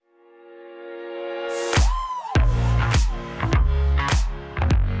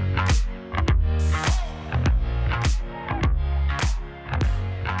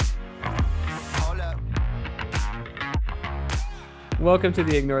Welcome to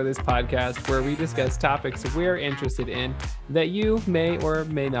the Ignore This podcast, where we discuss topics we're interested in that you may or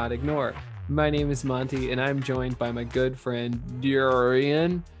may not ignore. My name is Monty, and I'm joined by my good friend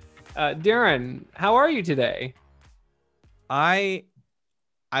Darian. Darren, how are you today? I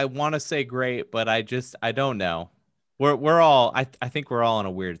want to say great, but I don't know. We're all I think we're all in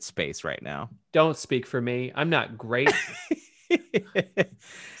a weird space right now. Don't speak for me. I'm not great.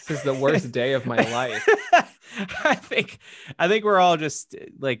 This is the worst day of my life. I think we're all just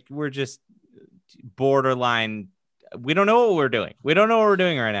like we're just borderline. We don't know what we're doing. We don't know what we're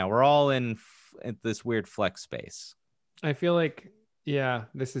doing right now. We're all in this weird flex space. I feel like, yeah,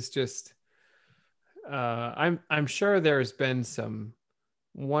 this is just. I'm sure there's been some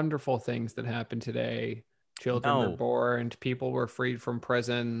wonderful things that happened today. Children were born, people were freed from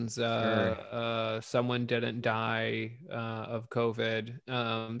prisons. Someone didn't die of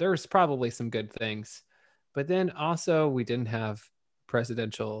COVID. There's probably some good things, but then also we didn't have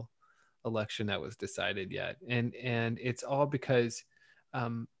presidential election that was decided yet, and it's all because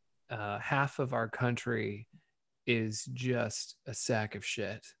half of our country is just a sack of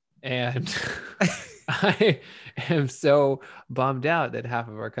shit, and I am so bummed out that half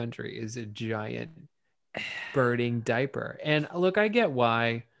of our country is a giant birding diaper. And look, I get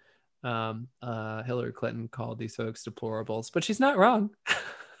why Hillary Clinton called these folks deplorables, but she's not wrong.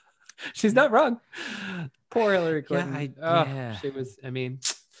 She's not wrong. Poor Hillary Clinton. She was,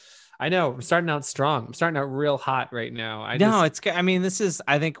 I know, I'm starting out strong. I'm starting out real hot right now. I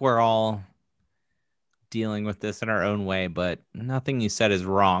think we're all dealing with this in our own way, but nothing you said is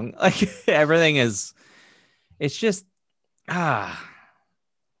wrong. Like everything is, it's just,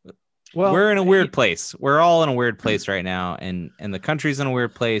 well, we're in a weird place. We're all in a weird place right now, and the country's in a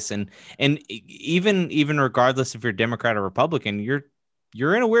weird place, and even regardless if you're Democrat or Republican,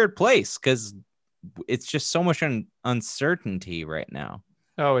 you're in a weird place because it's just so much uncertainty right now.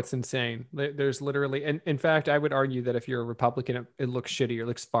 Oh, it's insane. There's literally, and in fact, I would argue that if you're a Republican, it looks shittier,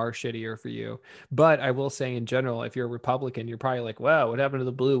 looks far shittier for you. But I will say in general, if you're a Republican, you're probably like, wow, what happened to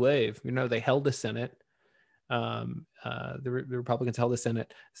the blue wave? You know, they held the Senate. The Republicans held the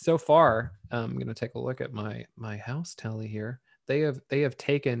Senate. So far, I'm going to take a look at my House tally here. They have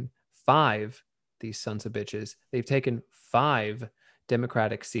taken 5, these sons of bitches. They've taken 5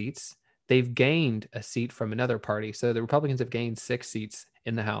 Democratic seats. They've gained a seat from another party. So the Republicans have gained 6 seats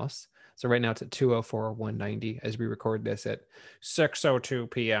in the House. So right now it's at 204, 190 as we record this at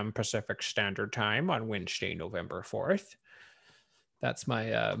 6:02 p.m. Pacific Standard Time on Wednesday, November 4th. That's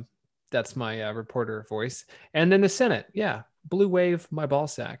my reporter voice. And then the Senate, yeah, blue wave, my ball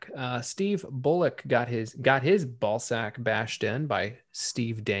sack. Steve Bullock got his ball sack bashed in by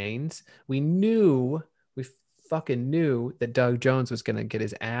Steve Daines. We fucking knew that Doug Jones was going to get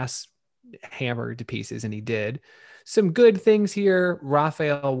his ass hammered to pieces, and he did. Some good things here.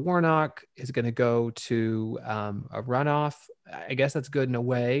 Raphael Warnock is going to go to a runoff. I guess that's good in a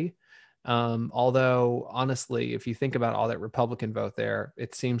way. Although honestly, if you think about all that Republican vote there,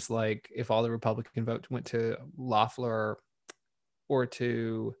 it seems like if all the Republican vote went to Loeffler or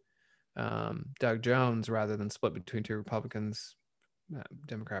to Doug Jones rather than split between 2 Republicans,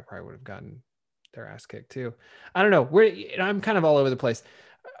 Democrat probably would have gotten their ass kicked too. I don't know. I'm kind of all over the place.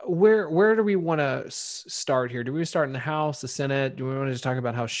 Where do we want to start here? Do we start in the House, the Senate? Do we want to just talk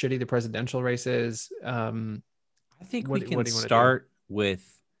about how shitty the presidential race is? I think we can start with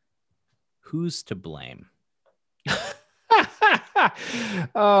who's to blame.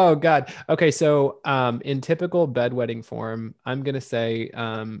 Oh God. Okay. So in typical bedwetting form, I'm going to say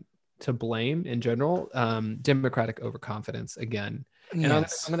to blame in general, Democratic overconfidence again. And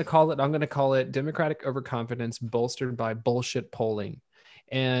yes. I'm going to call it Democratic overconfidence bolstered by bullshit polling.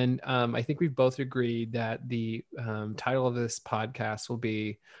 And I think we've both agreed that the title of this podcast will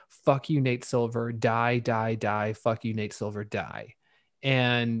be "Fuck You, Nate Silver, Die, Die, Die, Fuck You, Nate Silver, Die."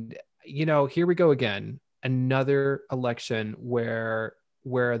 And you know, here we go again. Another election where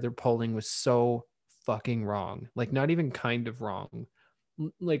the polling was so fucking wrong. Like not even kind of wrong.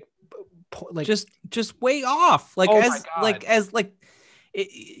 Like just way off. Like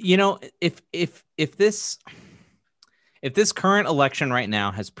you know, if this current election right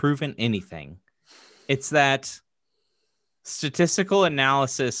now has proven anything, it's that statistical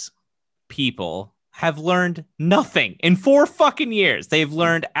analysis people have learned nothing in 4 fucking years. They've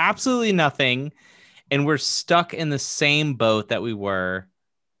learned absolutely nothing, and we're stuck in the same boat that we were,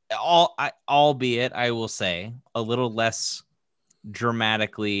 albeit, I will say, a little less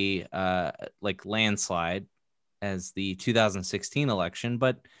dramatically like landslide as the 2016 election.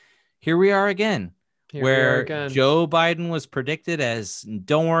 But here we are again. Here we are where again. Joe Biden was predicted as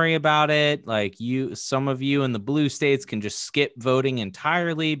don't worry about it. Like some of you in the blue states can just skip voting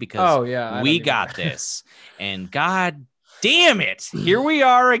entirely because Oh yeah, I don't we even got this. And God damn it, here we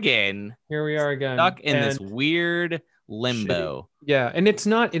are again. Here we are again. Stuck in And this weird limbo. shitty. Yeah, and it's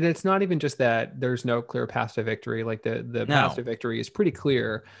not even just that there's no clear path to victory. Like the path to victory is pretty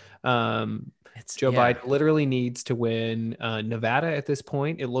clear. Joe Biden literally needs to win Nevada at this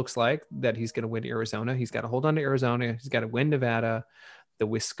point. It looks like that he's going to win Arizona. He's got to hold on to Arizona. He's got to win Nevada. The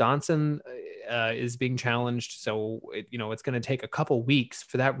Wisconsin is being challenged, so it's going to take a couple weeks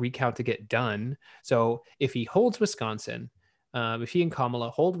for that recount to get done. So if he holds Wisconsin, if he and Kamala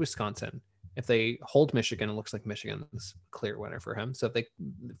hold Wisconsin, if they hold Michigan, it looks like Michigan is a clear winner for him. So if they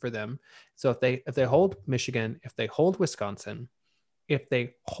hold Michigan, if they hold Wisconsin, if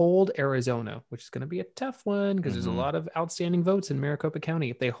they hold Arizona, which is going to be a tough one because there's a lot of outstanding votes in Maricopa County.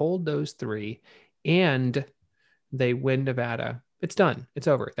 If they hold those three and they win Nevada, it's done. It's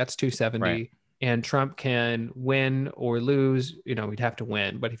over. That's 270. Right. And Trump can win or lose. We'd have to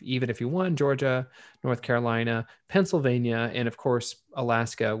win. But even if he won Georgia, North Carolina, Pennsylvania, and of course,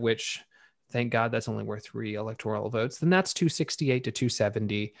 Alaska, which thank God that's only worth 3 electoral votes, then that's 268 to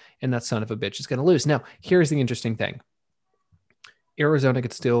 270. And that son of a bitch is going to lose. Now, here's the interesting thing. Arizona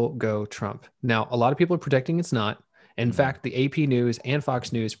could still go Trump. Now, a lot of people are predicting it's not. In fact, the AP News and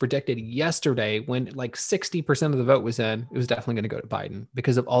Fox News predicted yesterday when like 60% of the vote was in, it was definitely going to go to Biden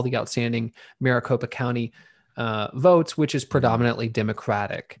because of all the outstanding Maricopa County votes, which is predominantly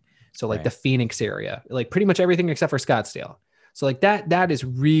Democratic. So like the Phoenix area, like pretty much everything except for Scottsdale. So like that is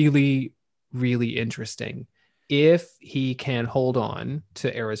really, really interesting. If he can hold on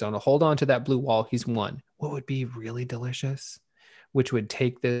to Arizona, hold on to that blue wall, he's won. What would be really delicious? Which would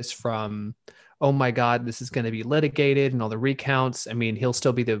take this from, oh my God, this is going to be litigated and all the recounts. I mean, he'll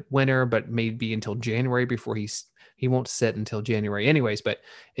still be the winner, but maybe until January before he won't sit until January anyways, but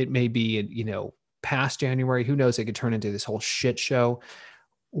it may be, past January. Who knows? It could turn into this whole shit show.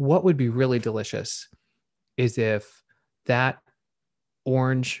 What would be really delicious is if that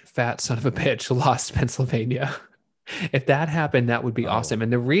orange fat son of a bitch lost Pennsylvania. If that happened, that would be awesome.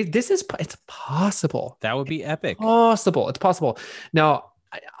 And it's possible. That would be epic. It's possible. Now,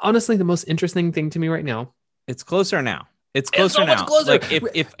 honestly, the most interesting thing to me right now. It's closer now. It's closer now. Closer. Like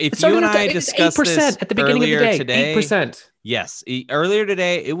if you and I discussed 8% this at the beginning of the day, today, 8%. Yes, earlier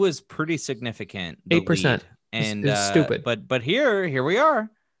today it was pretty significant. 8%, and it's stupid. But here we are.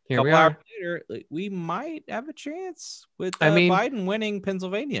 Here we are. Hours later, we might have a chance with Biden winning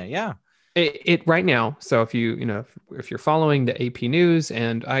Pennsylvania. Yeah. It right now. So if if you're following the AP News,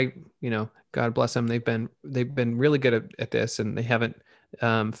 and God bless them, they've been really good at this, and they haven't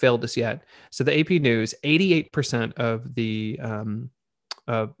failed us yet. So the AP News, 88% of the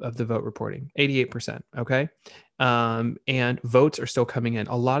vote reporting, 88%. Okay, and votes are still coming in.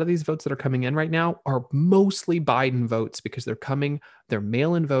 A lot of these votes that are coming in right now are mostly Biden votes because they're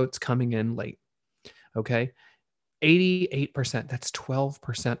mail-in votes coming in late. Okay. 88%, that's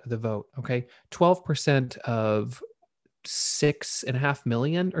 12% of the vote. Okay. 12% of 6.5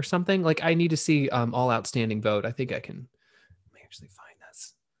 million or something. Like I need to see all outstanding vote. I think I can actually find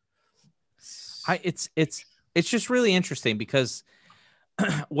this. It's just really interesting because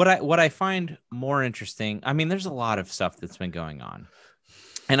what I find more interesting, I mean, there's a lot of stuff that's been going on.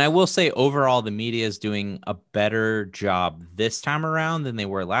 And I will say overall, the media is doing a better job this time around than they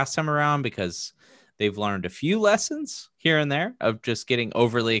were last time around because they've learned a few lessons here and there of just getting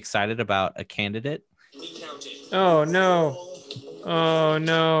overly excited about a candidate. Oh, no. Oh,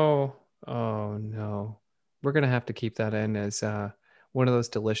 no. Oh, no. We're going to have to keep that in as one of those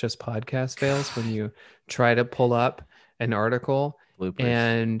delicious podcast fails when you try to pull up an article bloopers.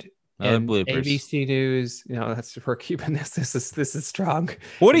 and ABC News, that's we're keeping this. This is strong.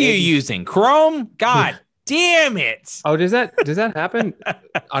 What are you using? Chrome? God damn it. Oh, does that happen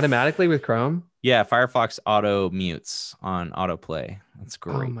automatically with Chrome? Yeah, Firefox auto mutes on autoplay. That's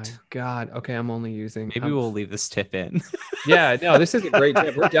great. Oh my God. Okay, I'm only using. Maybe we'll leave this tip in. Yeah, no, this is a great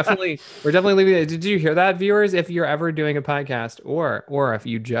tip. We're definitely leaving it. Did you hear that, viewers? If you're ever doing a podcast, or if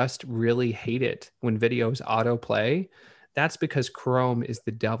you just really hate it when videos autoplay, that's because Chrome is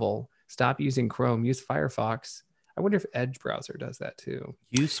the devil. Stop using Chrome. Use Firefox. I wonder if Edge browser does that too.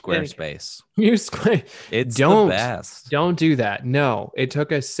 Use Squarespace. It's the best. Don't do that. No, it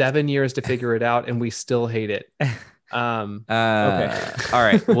took us 7 years to figure it out, and we still hate it. Okay. All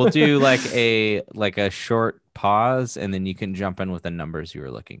right. We'll do like a short pause, and then you can jump in with the numbers you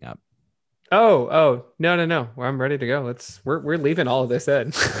were looking up. Oh, no. Well, I'm ready to go. We're leaving all of this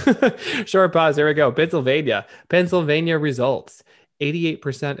in. Short pause. There we go. Pennsylvania results.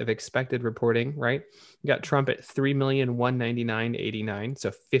 88% of expected reporting, right? You got Trump at 3,199,089,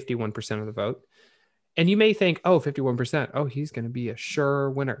 so 51% of the vote. And you may think, oh, 51%, oh, he's going to be a sure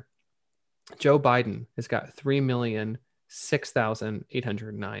winner. Joe Biden has got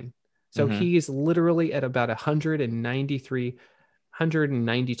 3,006,809. So he's literally at about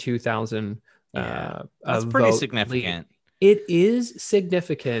 192,000 that's pretty significant. It is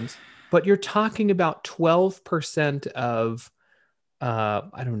significant, but you're talking about 12% of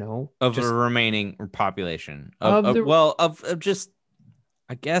I don't know, of the remaining population just,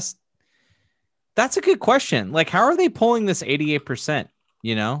 I guess that's a good question. Like, how are they pulling this 88%?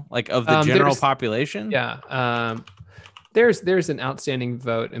 You know, like of the general population? Yeah. There's an outstanding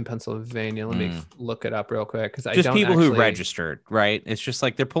vote in Pennsylvania. Let me look it up real quick because I don't people who registered, right? It's just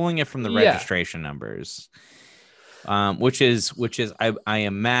like they're pulling it from the registration numbers, which is I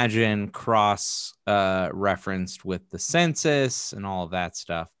imagine cross referenced with the census and all of that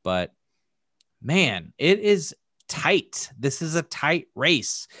stuff. But man, it is tight. This is a tight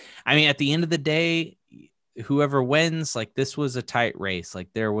race. I mean, at the end of the day, whoever wins, like, this was a tight race. Like,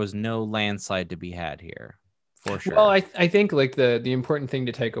 there was no landslide to be had here, for sure. Well, I think like the important thing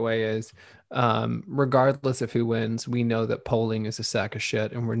to take away is, regardless of who wins, we know that polling is a sack of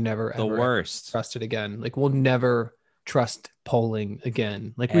shit, and we're never the worst trusted again. Like, we'll never trust polling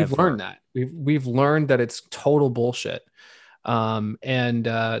again. Like, we've learned that. We've learned that it's total bullshit. And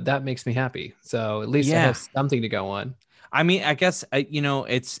that makes me happy. So at least I have something to go on. I mean, I guess,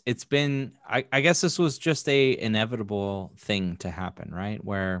 it's been, I guess this was just a inevitable thing to happen, right?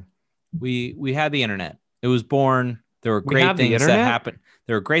 Where we had the internet. It was born. There were great things that happened.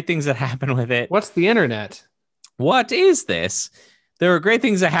 There were great things that happened with it. What's the internet? What is this? There were great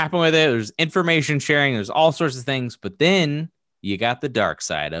things that happened with it. There's information sharing. There's all sorts of things. But then you got the dark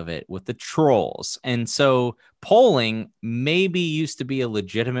side of it with the trolls. And so polling maybe used to be a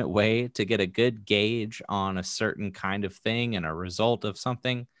legitimate way to get a good gauge on a certain kind of thing and a result of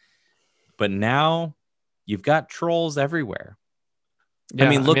something. But now you've got trolls everywhere. Yeah, I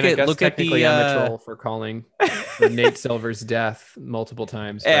mean, look at the I'm a troll for calling for Nate Silver's death multiple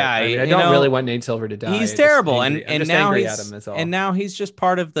times. Yeah, I don't really want Nate Silver to die. He's terrible, and now he's just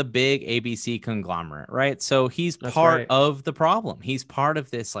part of the big ABC conglomerate, right? So he's part of the problem. He's part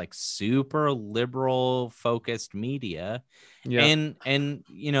of this like super liberal focused media. Yeah. And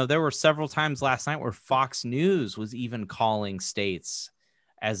there were several times last night where Fox News was even calling states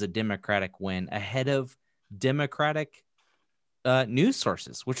as a Democratic win ahead of Democratic news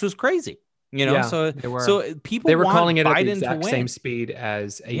sources, which was crazy. So people were calling it Biden at the exact same speed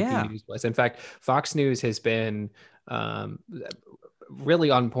as AP News was. In fact, Fox News has been really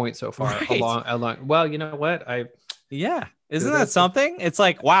on point so far. Along. Well, you know what? Isn't that something? It's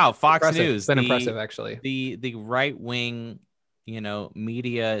like, wow, Fox News. It's been impressive, actually. The right wing,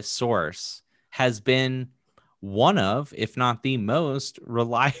 media source has been one of, if not the most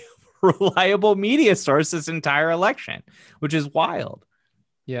reliable media source this entire election, which is wild.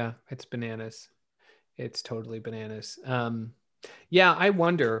 Yeah, it's bananas. It's totally bananas. I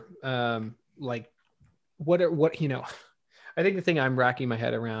wonder, what I think the thing I'm racking my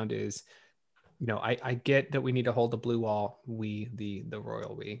head around is, I get that we need to hold the blue wall. The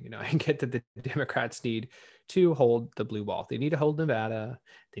royal we, I get that the Democrats need to hold the blue wall. They need to hold Nevada.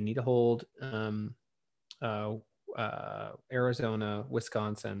 They need to hold Arizona,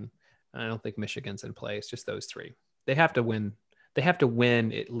 Wisconsin. I don't think Michigan's in play. It's just those three. They have to win. They have to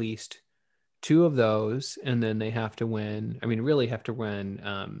win at least two of those, and then they have to win. I mean, really have to win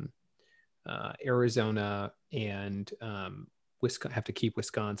Arizona and Wisconsin. Have to keep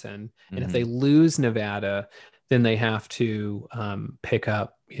Wisconsin, and if they lose Nevada, then they have to pick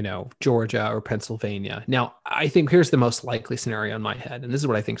up, Georgia or Pennsylvania. Now, I think here's the most likely scenario in my head, and this is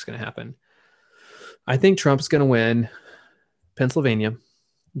what I think is going to happen. I think Trump's going to win Pennsylvania,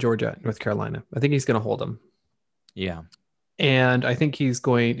 Georgia, North Carolina. I think he's going to hold them. Yeah. And I think he's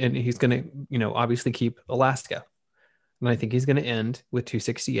going to, obviously keep Alaska. And I think he's going to end with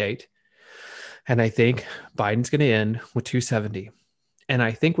 268. And I think Biden's going to end with 270. And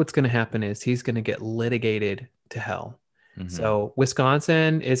I think what's going to happen is he's going to get litigated to hell. Mm-hmm. So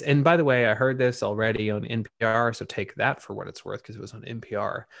Wisconsin is, and by the way, I heard this already on NPR, so take that for what it's worth because it was on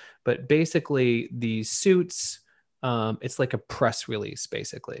NPR. But basically these suits, it's like a press release,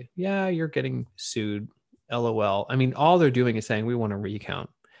 basically. Yeah, you're getting sued. LOL. I mean, all they're doing is saying we want to recount.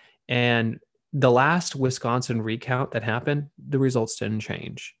 And the last Wisconsin recount that happened, the results didn't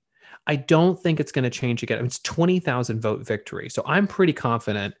change. I don't think it's going to change again. I mean, it's 20,000 vote victory. So I'm pretty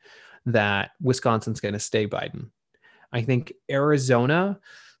confident that Wisconsin's going to stay Biden. I think Arizona,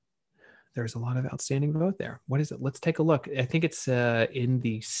 there's a lot of outstanding vote there. What is it? Let's take a look. I think it's in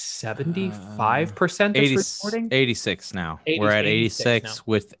the 75% that's 80, reporting. 86 now. 80, We're at 86 now. 86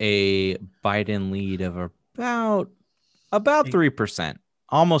 with a Biden lead of about 3%,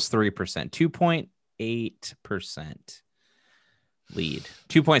 almost 3%, 2.8% lead,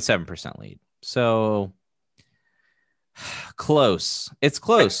 2.7% lead. So close. It's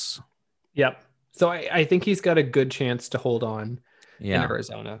close. Yep. So I think he's got a good chance to hold on in Yeah.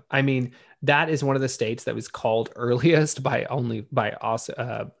 Arizona. I mean, that is one of the states that was called earliest by us.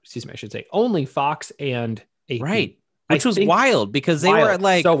 Excuse me, I should say only Fox and AP. Right. Which was wild because they were at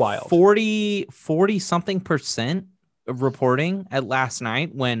like so wild. 40 something percent of reporting at last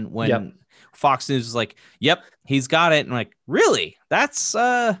night when Yep. Fox News was like, yep, he's got it. And like, really? That's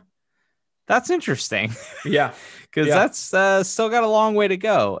interesting. Yeah. Because that's still got a long way to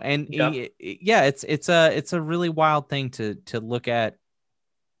go. And Yep. it's a really wild thing to look at,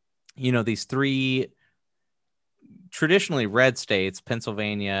 these three traditionally red states,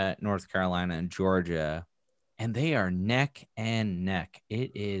 Pennsylvania, North Carolina, and Georgia, and they are neck and neck.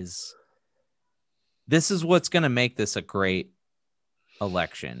 This is what's going to make this a great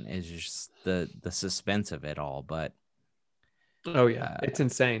election, is just the suspense of it all. But oh yeah, it's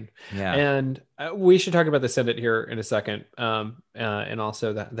insane. Yeah. And we should talk about the Senate here in a second, and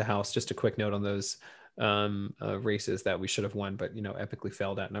also the House. Just a quick note on those races that we should have won, but epically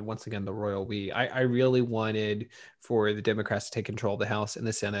failed at. And once again, the royal we. I really wanted for the Democrats to take control of the House and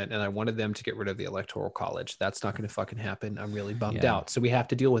the Senate, and I wanted them to get rid of the Electoral College. That's not going to fucking happen. I'm really bummed out. So we have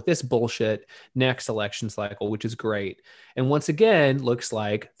to deal with this bullshit next election cycle, which is great. And once again, looks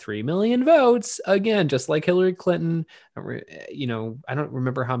like 3 million votes again, just like Hillary Clinton. I don't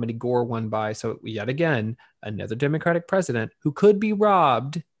remember how many Gore won by. So yet again, another Democratic president who could be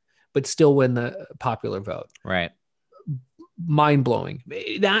robbed but still win the popular vote. Right. Mind blowing.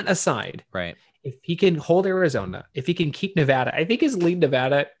 That aside, right. If he can hold Arizona, if he can keep Nevada, I think his lead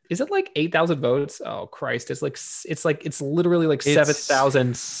Nevada, is it like 8,000 votes? Oh Christ. It's literally like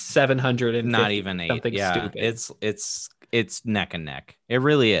 7,700 and not even 8. Something stupid. It's neck and neck. It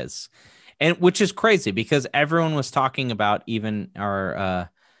really is. And which is crazy because everyone was talking about, even our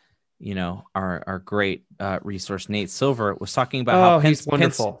great resource, Nate Silver, was talking about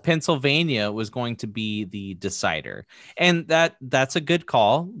how Pennsylvania was going to be the decider. And that's a good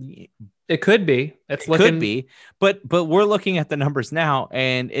call. It could be. Could be. But we're looking at the numbers now,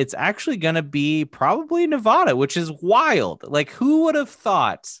 and it's actually going to be probably Nevada, which is wild. Like, who would have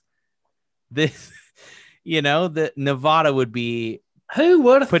thought this, that Nevada would be. Who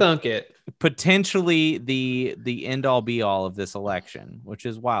would have thunk it? Potentially the end all be all of this election, which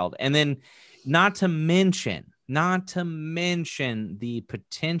is wild. And then not to mention the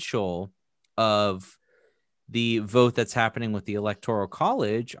potential of the vote that's happening with the Electoral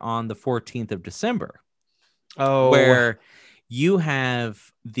College on the 14th of December. Oh, where you have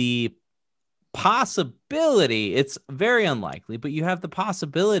the possibility, it's very unlikely, but you have the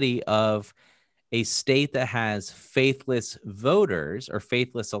possibility of a state that has faithless voters or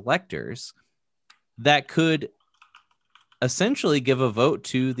faithless electors that could essentially give a vote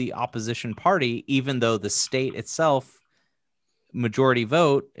to the opposition party, even though the state itself majority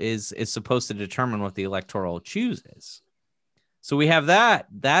vote is supposed to determine what the electoral chooses. So we have that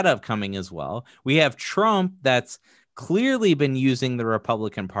upcoming as well. We have Trump that's clearly been using the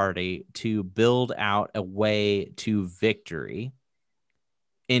Republican Party to build out a way to victory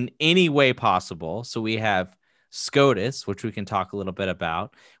in any way possible. So we have SCOTUS, which we can talk a little bit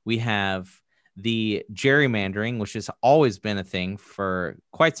about. We have the gerrymandering, which has always been a thing for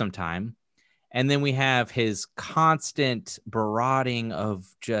quite some time. And then we have his constant berating of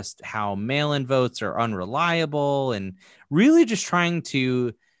just how mail-in votes are unreliable and really just trying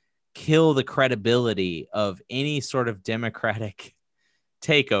to kill the credibility of any sort of democratic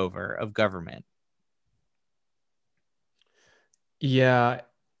takeover of government. Yeah,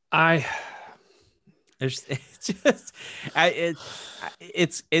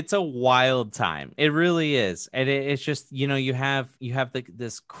 it's a wild time. It really is. And it's just, you have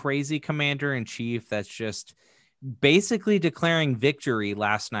this crazy commander in chief that's just basically declaring victory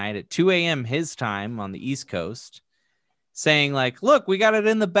last night at 2 a.m. his time on the East Coast, saying like, look, we got it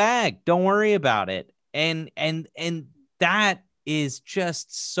in the bag. Don't worry about it. And that is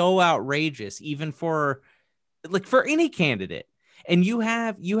just so outrageous, even for any candidate. And you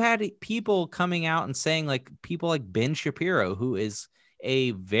had people coming out and saying, like, people like Ben Shapiro, who is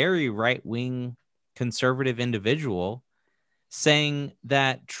a very right-wing conservative individual, saying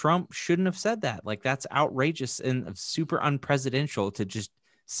that Trump shouldn't have said that. Like, that's outrageous and super unpresidential to just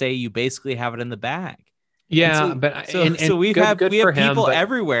say you basically have it in the bag. And Yeah, so, but so we good have for him. people But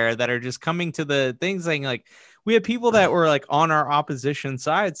everywhere that are just coming to the things saying like, we have people that were like on our opposition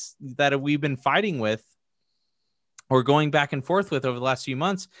sides that we've been fighting with or going back and forth with over the last few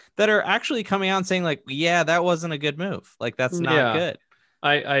months that are actually coming out and saying like, yeah, that wasn't a good move. Like, that's not yeah, good.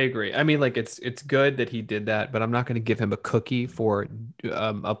 I agree. I mean, like it's good that he did that, but I'm not going to give him a cookie for He's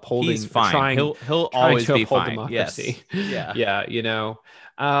upholding, fine. trying He'll trying always to be uphold fine. democracy. Yes. Yeah. Yeah, you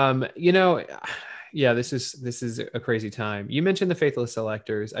know, yeah, this is a crazy time. You mentioned the faithless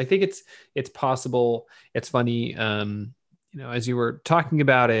electors. I think it's possible. It's funny. As you were talking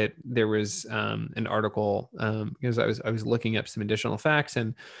about it, there was an article because I was looking up some additional facts,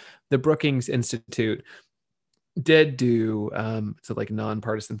 and the Brookings Institute did do it's a like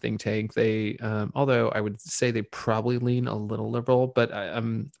nonpartisan think tank. They although I would say they probably lean a little liberal, but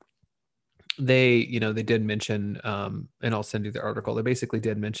they did mention and I'll send you the article. They basically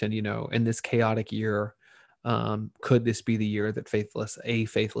did mention, in this chaotic year, could this be the year that a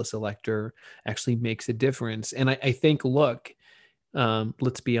faithless elector actually makes a difference? And I think, look,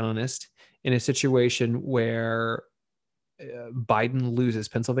 let's be honest, in a situation where Biden loses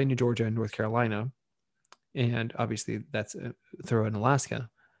Pennsylvania, Georgia, and North Carolina, and obviously that's throw in Alaska,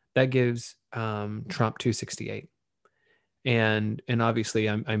 that gives Trump 268. And obviously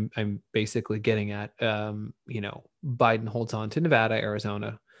I'm basically getting at Biden holds on to Nevada,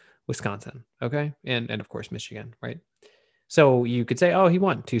 Arizona, Wisconsin, okay, and of course Michigan, right? So you could say, oh, he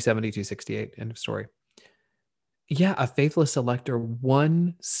won 270, 268, end of story. Yeah, a faithless elector,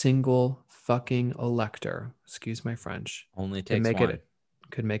 one single fucking elector, excuse my French, Only could takes make one. it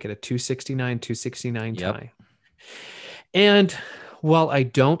a 269 Yep. tie. And while I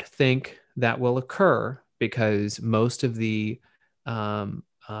don't think that will occur because most of the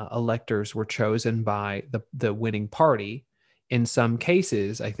electors were chosen by the winning party, in some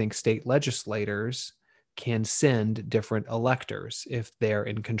cases, I think state legislators can send different electors if they're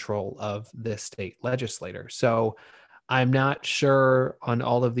in control of the state legislator. So I'm not sure on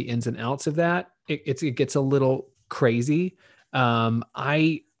all of the ins and outs of that. It gets a little crazy.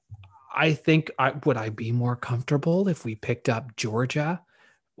 I think would I be more comfortable if we picked up Georgia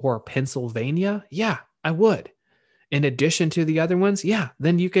or Pennsylvania? Yeah, I would. In addition to the other ones, yeah,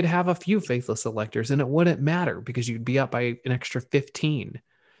 then you could have a few faithless electors and it wouldn't matter because you'd be up by an extra 15.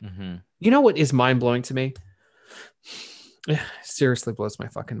 Mm-hmm. You know what is mind blowing to me? Seriously blows my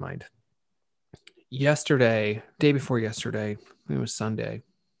fucking mind. Yesterday, day before yesterday, it was Sunday,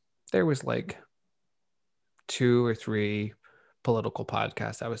 there was like 2 or 3 political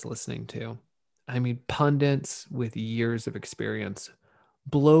podcasts I was listening to. I mean, pundits with years of experience,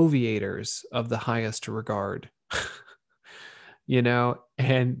 bloviators of the highest regard,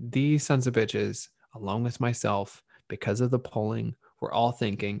 and these sons of bitches, along with myself, because of the polling, we're all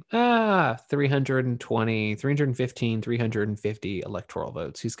thinking, 320, 315, 350 electoral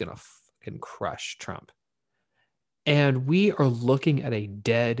votes. He's going to fucking crush Trump. And we are looking at a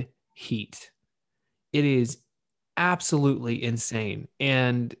dead heat. It is absolutely insane.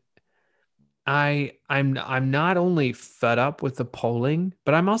 And I'm not only fed up with the polling,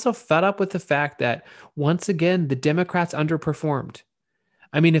 but I'm also fed up with the fact that once again the Democrats underperformed.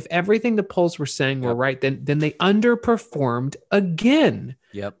 I mean, if everything the polls were saying were right, then they underperformed again.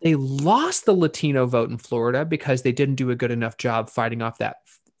 Yep. They lost the Latino vote in Florida because they didn't do a good enough job fighting off that,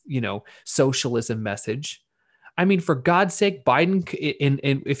 socialism message. I mean, for God's sake, Biden,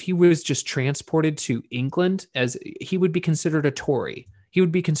 and if he was just transported to England, as he would be considered a Tory, he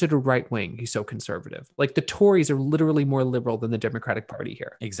would be considered right wing. He's so conservative. Like the Tories are literally more liberal than the Democratic Party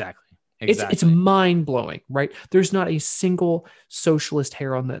here. Exactly. It's mind blowing, right? There's not a single socialist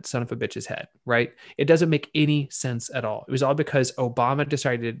hair on that son of a bitch's head, right? It doesn't make any sense at all. It was all because Obama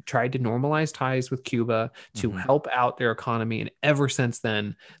tried to normalize ties with Cuba to help out their economy, and ever since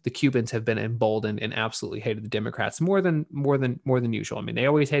then, the Cubans have been emboldened and absolutely hated the Democrats more than usual. I mean, they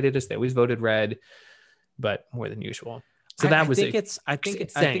always hated us; they always voted red, but more than usual. So I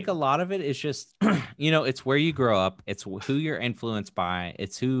think a lot of it is just, it's where you grow up, it's who you're influenced by,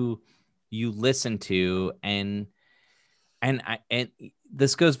 it's who you listen to, and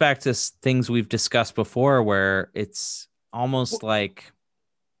this goes back to things we've discussed before, where it's almost like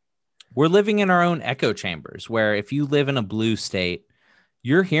we're living in our own echo chambers, where if you live in a blue state,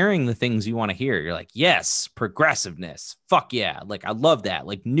 you're hearing the things you want to hear. You're like, yes, progressiveness, fuck yeah, like I love that,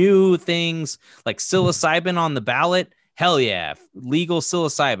 like new things, like psilocybin on the ballot, hell yeah, legal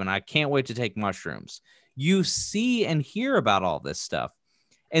psilocybin, I can't wait to take mushrooms. You see and hear about all this stuff.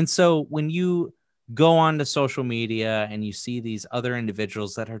 And so when you go on to social media and you see these other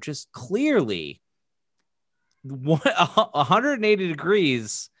individuals that are just clearly 180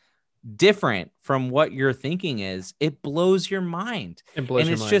 degrees different from what your thinking is, it blows your mind. It blows And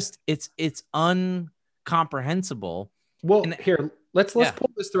your it's mind. just, it's incomprehensible. Well, And here, let's yeah,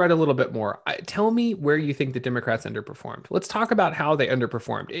 pull this thread a little bit more. Tell me where you think the Democrats underperformed. Let's talk about how they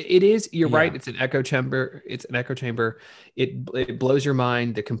underperformed. It is, you're right, yeah, it's an echo chamber. It's an echo chamber. It blows your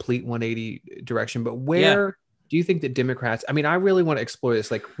mind, the complete 180 direction. But yeah, where do you think that Democrats? I mean, I really want to explore this.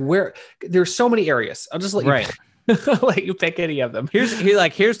 Like, where there's so many areas. I'll just let you right. pick, let you pick any of them.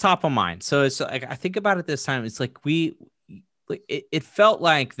 Here's top of mind. So it's like, I think about it this time. It's like it felt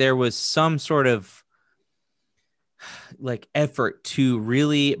like there was some sort of like effort to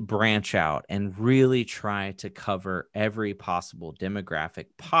really branch out and really try to cover every possible demographic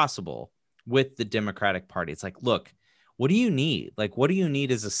possible with the Democratic Party. It's like, look, what do you need? Like, what do you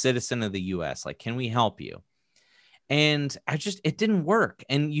need as a citizen of the US? Like, can we help you? And it didn't work.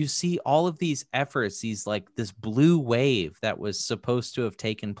 And you see all of these efforts, these like this blue wave that was supposed to have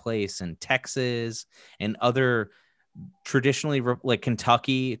taken place in Texas and other traditionally like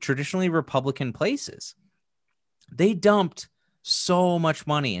Kentucky, traditionally Republican places. They dumped so much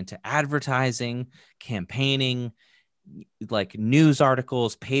money into advertising, campaigning, like news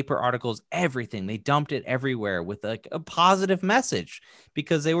articles, paper articles, everything. They dumped it everywhere with like a positive message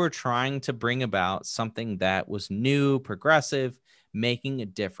because they were trying to bring about something that was new, progressive, making a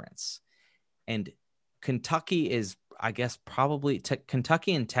difference. And Kentucky is, I guess, probably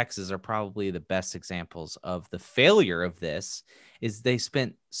Kentucky and Texas are probably the best examples of the failure of this. Is they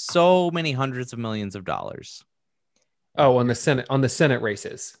spent so many hundreds of millions of dollars. Oh, on the Senate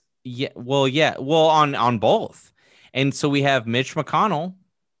races. Yeah, well, on both. And so we have Mitch McConnell,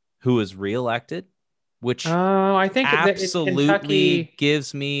 who was reelected, which Oh, I think that in absolutely Kentucky.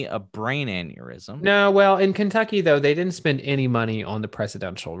 gives me a brain aneurysm. No, well, in Kentucky though, they didn't spend any money on the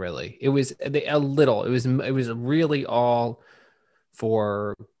presidential. Really, it was a little. It was really all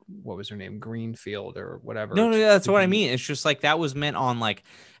for what was her name, Greenfield or whatever, No, that's to what I be. mean. It's just like that was meant on like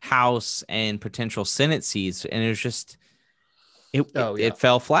House and potential Senate seats, and it was just Oh yeah, it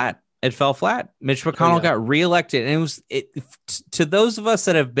fell flat. It fell flat. Mitch oh McConnell yeah. got reelected, and it was to those of us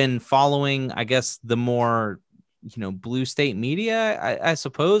that have been following, I guess, the more blue state media. I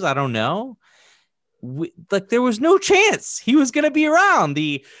suppose I don't know. Like there was no chance he was going to be around.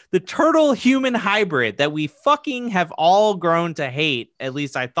 The turtle human hybrid that we fucking have all grown to hate. At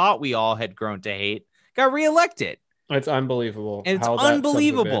least I thought we all had grown to hate. Got reelected, It's unbelievable and it's how that son of a bitch.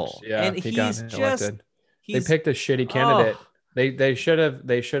 unbelievable. Yeah, And he got elected. They he's picked a shitty oh. candidate. They should have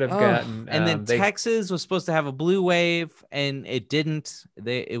Oh, gotten and then they. Texas was supposed to have a blue wave, and it didn't.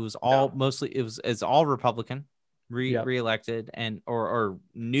 It was all No. mostly it's all Republican, Yep. reelected, and or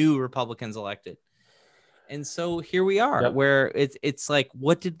new Republicans elected. And so here we are, Yep. where it's like,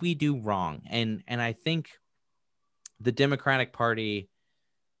 what did we do wrong? And I think the Democratic Party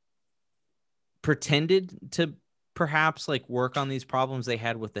pretended to perhaps like work on these problems they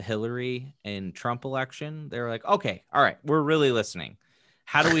had with the Hillary and Trump election. They were like, okay, all right, we're really listening.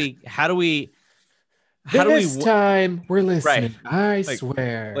 How do we This time we're right, listening. I like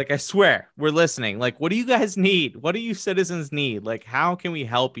swear. I swear we're listening. Like, what do you guys need? What do you citizens need? Like, how can we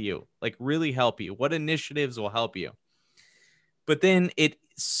help you? Like, really help you? What initiatives will help you? But then it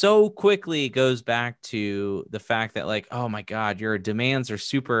so quickly goes back to the fact that, like, oh my God, your demands are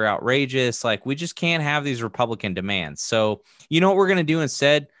super outrageous. Like, we just can't have these Republican demands. So, you know what we're going to do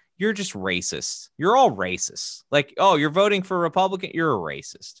instead? You're just racist. You're all racist. Like, oh, you're voting for a Republican. You're a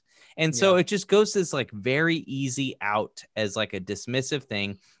racist. And so Yeah. it just goes to this like very easy out as like a dismissive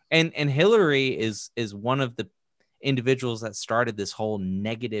thing. And Hillary is one of the individuals that started this whole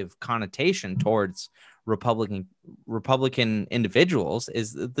negative connotation towards Republican individuals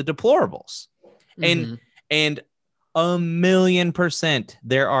is the deplorables. And Mm-hmm. and 1,000,000%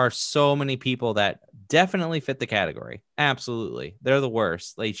 there are so many people that definitely fit the category. Absolutely. They're the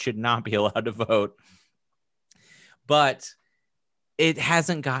worst. They should not be allowed to vote. But it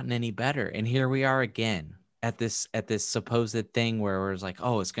hasn't gotten any better. And here we are again at this supposed thing where it's like,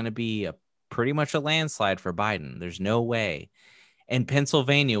 oh, it's going to be pretty much a landslide for Biden. There's no way. And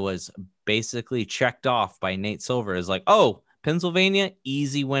Pennsylvania was basically checked off by Nate Silver as like, oh, Pennsylvania,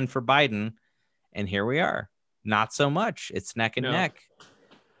 easy win for Biden. And here we are. Not so much. It's neck and No. neck.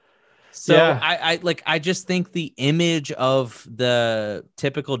 So Yeah. I just think the image of the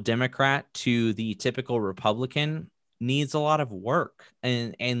typical Democrat to the typical Republican needs a lot of work.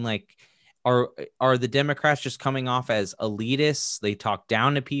 And like, are the Democrats just coming off as elitists? They talk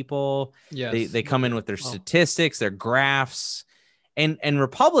down to people. Yes. They come in with their statistics, their graphs, and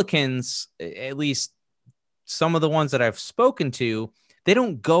Republicans, at least some of the ones that I've spoken to, they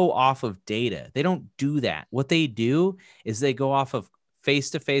don't go off of data. They don't do that. What they do is they go off of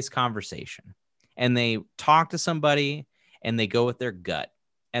face-to-face conversation and they talk to somebody and they go with their gut.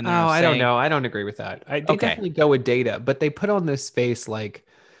 And I don't know. I don't agree with that. They definitely go with data, but they put on this face like,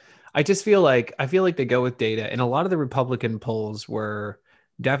 I feel like they go with data, and a lot of the Republican polls were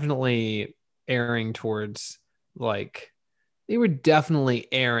definitely erring towards like they were definitely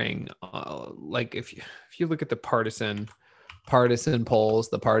erring. Like if you look at the partisan polls,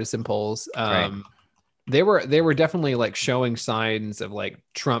 right. they were definitely like showing signs of like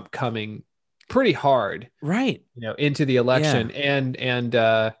Trump coming pretty hard, right, into the election. And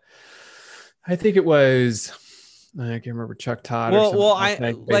I think it was, I can't remember, Chuck Todd or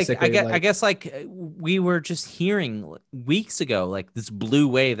something. I guess we were just hearing weeks ago, like this blue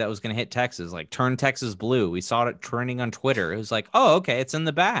wave that was going to hit Texas, like turn Texas blue. We saw it trending on Twitter. It was like, oh, okay, it's in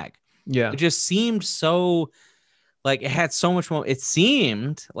the bag. Yeah. It just seemed so like it had so much more. It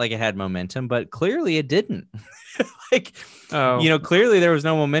seemed like it had momentum, but clearly it didn't. Like, clearly there was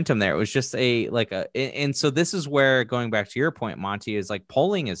no momentum there. It was just and so this is where, going back to your point, Monty, is like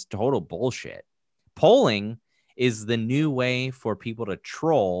polling is total bullshit. Polling is the new way for people to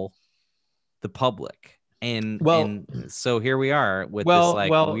troll the public. And so here we are with this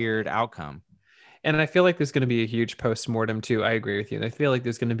weird outcome. And I feel like there's going to be a huge postmortem too. I agree with you. I feel like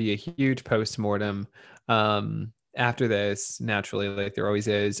there's going to be a huge postmortem after this, naturally, like there always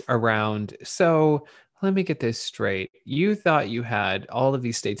is around. So let me get this straight. You thought you had all of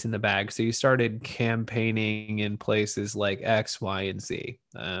these states in the bag, so you started campaigning in places like X, Y, and Z.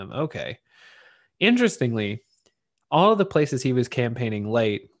 Okay. Interestingly, all of the places he was campaigning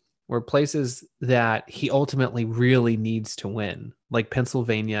late were places that he ultimately really needs to win, like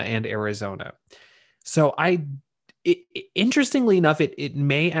Pennsylvania and Arizona. So interestingly enough, it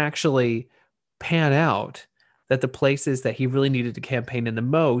may actually pan out that the places that he really needed to campaign in the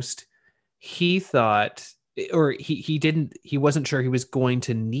most, he thought, or he wasn't sure he was going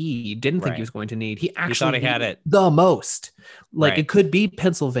to need, didn't think he was going to need. He actually thought he had it the most. Like, right. It could be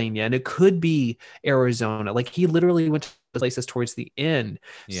Pennsylvania and it could be Arizona. Like, he literally went to places towards the end.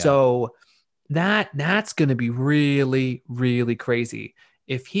 Yeah. So that's going to be really, really crazy.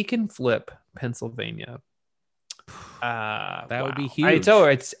 If he can flip Pennsylvania, that would be huge. It's over.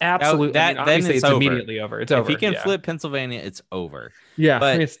 It's absolutely. Obviously, it's immediately over. It's over. If he can flip Pennsylvania, it's over. Yeah,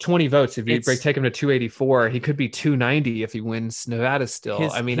 but it's 20 votes. If you take him to 284, he could be 290 if he wins Nevada still.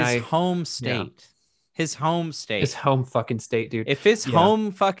 His home state. Yeah. His home state. His home fucking state, dude. If his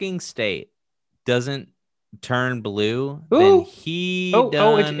home fucking state doesn't turn blue, then he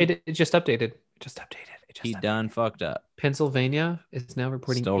it just updated. He done fucked up. Pennsylvania is now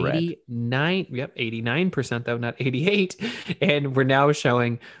reporting still 89. Yep, 89% though, not 88. And we're now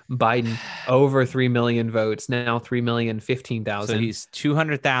showing Biden over 3 million votes. Now 3,015,000. So he's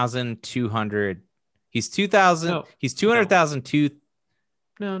 200,000. He's 2,000. No, he's 200,000.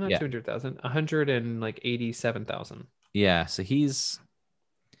 No, not 200,000. 187,000. Yeah. So he's.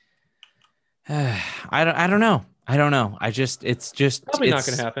 I don't know. It's probably not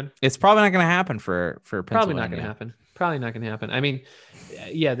going to happen. It's probably not going to happen for Pennsylvania. Probably not going to happen. I mean,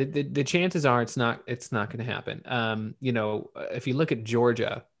 yeah, the chances are it's not going to happen. If you look at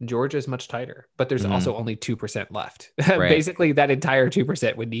Georgia is much tighter, but there's also only 2% left. Right. Basically, that entire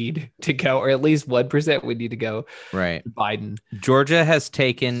 2% would need to go, or at least 1% would need to go. Right. Biden. Georgia has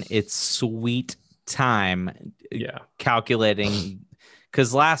taken its sweet time. Yeah. Calculating.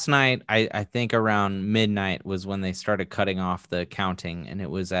 Because last night, I think around midnight was when they started cutting off the counting, and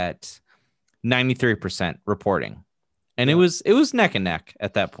it was at 93% reporting. And it was neck and neck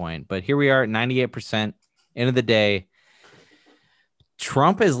at that point. But here we are at 98%. End of the day,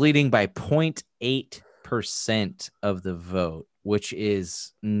 Trump is leading by 0.8% of the vote, which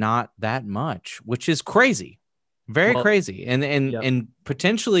is not that much, which is crazy. Very crazy. And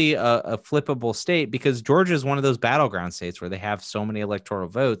potentially a flippable state, because Georgia is one of those battleground states where they have so many electoral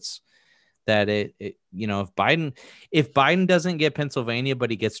votes that if Biden doesn't get Pennsylvania, but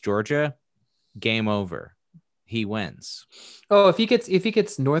he gets Georgia, game over. He wins. Oh, if he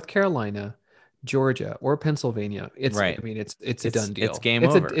gets North Carolina, Georgia, or Pennsylvania, it's right. I mean, it's a done deal. It's game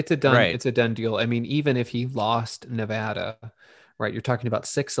over. It's a done deal. I mean, even if he lost Nevada, right, you're talking about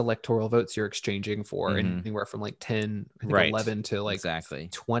 6 electoral votes you're exchanging for, anywhere from like 10, I think 11 to like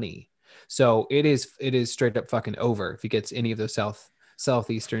 20. So it is straight up fucking over if he gets any of those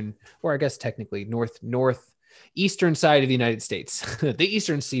southeastern, or I guess technically northeastern side of the United States, the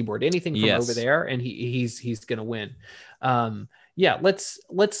eastern seaboard, anything from over there, and he's gonna win. Let's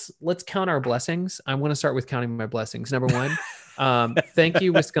count our blessings. I want to start with counting my blessings. Number 1, thank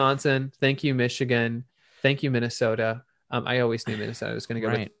you Wisconsin, thank you Michigan, thank you Minnesota. I always knew Minnesota was going to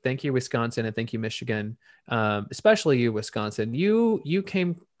go, Right. but thank you, Wisconsin, and thank you, Michigan. Especially you, Wisconsin. You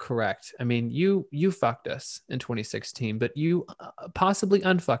came correct. I mean, you fucked us in 2016, but you possibly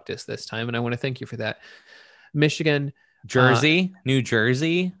unfucked us this time, and I want to thank you for that. Michigan, uh, Jersey, New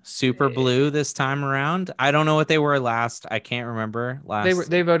Jersey, super blue this time around. I don't know what they were last. I can't remember last.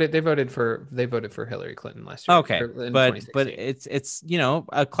 they voted for Hillary Clinton last year Okay, or in but 2016. it's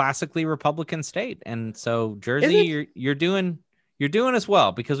a classically Republican state, and so Is Jersey, it? you're doing as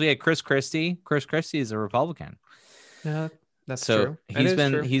well because we had Chris Christie. Chris Christie is a Republican, Yeah, that's so true. It is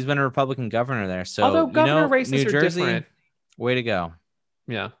true. he's been a Republican governor there. So Although governor New races are Jersey, different. way to go.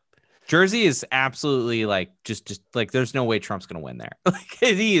 Yeah. Jersey is absolutely like just like there's no way Trump's going to win there. Like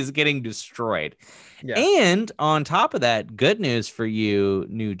he is getting destroyed. Yeah. And on top of that, good news for you,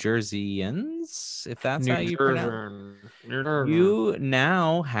 New Jerseyans, if that's how you pronounce. You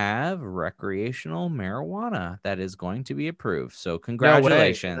now have recreational marijuana that is going to be approved. So No way.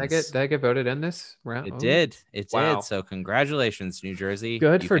 congratulations. Did I get voted in this round? It Oh, did. It wow. did. So congratulations, New Jersey.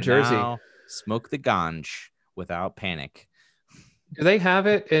 Good You for can Jersey. now smoke the ganj without panic. Do they have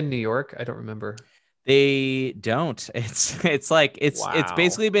it in New York? I don't remember. They don't. It's like it's Wow.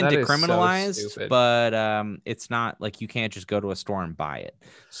 basically been That is so decriminalized, stupid. but it's not like you can't just go to a store and buy it.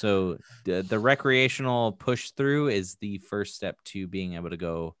 So the recreational push through is the first step to being able to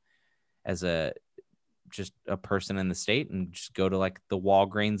go as just a person in the state and just go to like the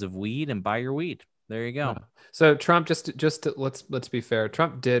Walgreens of weed and buy your weed. There you go. Wow. So Trump let's be fair.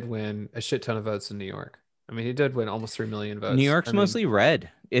 Trump did win a shit ton of votes in New York. I mean, he did win almost 3 million votes. New York's mostly red.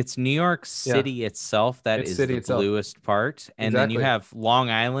 It's New York City itself that It's is city the itself. bluest part. And then you Exactly. have Long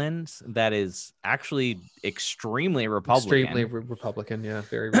Island that is actually extremely Republican. Extremely Republican. Yeah,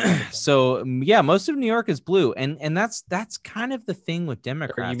 very Republican. So yeah, most of New York is blue. And that's kind of the thing with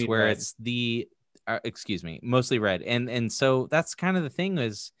Democrats mean where red. it's mostly red. And so that's kind of the thing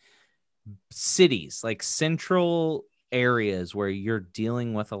is cities, like central areas where you're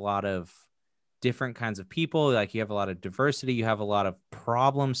dealing with a lot of different kinds of people, like you have a lot of diversity, you have a lot of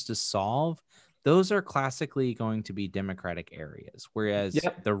problems to solve. Those are classically going to be Democratic areas, whereas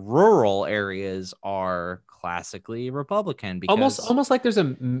the rural areas are classically Republican. Because almost like there's a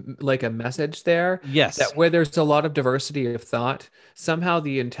message there. Yes, that where there's a lot of diversity of thought, somehow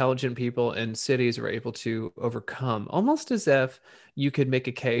the intelligent people in cities are able to overcome, almost as if you could make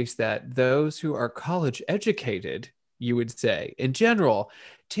a case that those who are college educated, you would say, in general,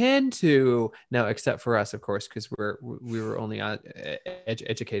 tend to now, except for us, of course, because we were only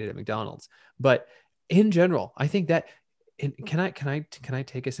educated at McDonald's, but in general, I think that. Can I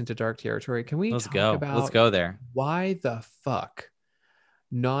take us into dark territory? Can we let's talk about let's go there. Why the fuck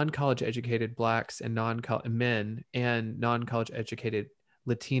non-college educated blacks and men and non-college educated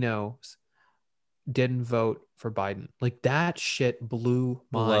Latinos didn't vote for Biden? Like that shit blew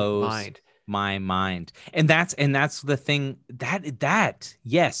my mind. And that's the thing that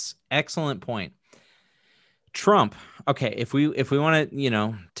yes, excellent point. Trump. Okay, if we want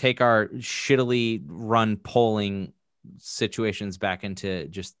to, take our shittily run polling situations back into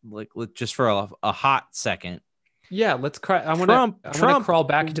just for a hot second. Yeah, let's cry. I want to crawl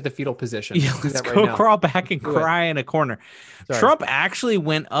back into the fetal position. Yeah, let's go crawl back and cry in a corner. Sorry. Trump actually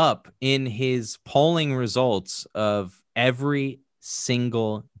went up in his polling results of every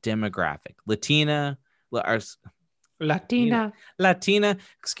single demographic. Latinos, Latino,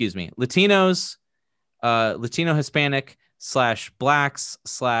 Hispanic / blacks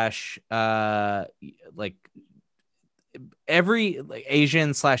 / like every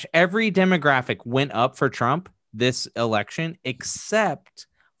Asian / every demographic went up for Trump this election except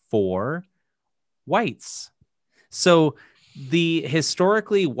for whites. So the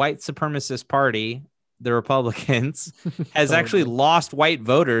historically white supremacist party, the Republicans, has actually lost white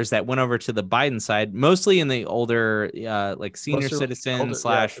voters that went over to the Biden side, mostly in the older, like senior citizens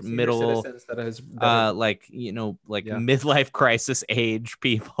 / middle, midlife crisis age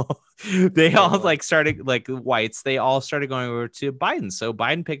people. They all started like whites. They all started going over to Biden. So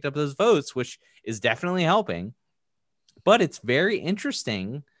Biden picked up those votes, which is definitely helping. But it's very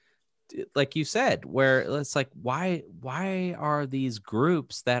interesting, like you said, where it's like, why are these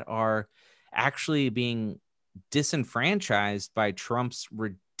groups that are actually being disenfranchised by Trump's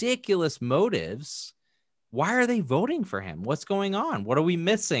ridiculous motives? Why are they voting for him? What's going on? What are we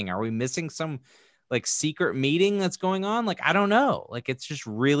missing? Are we missing some like secret meeting that's going on? Like, I don't know. Like, it's just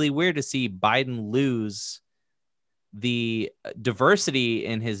really weird to see Biden lose the diversity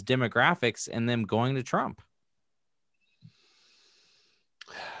in his demographics and them going to Trump.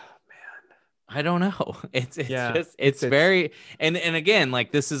 I don't know. It's Yeah, just it's very and again,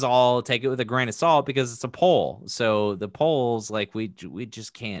 like this is all, take it with a grain of salt because it's a poll. So the polls, like we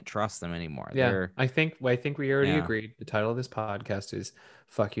just can't trust them anymore. yeah. They're I think we already yeah, agreed. The title of this podcast is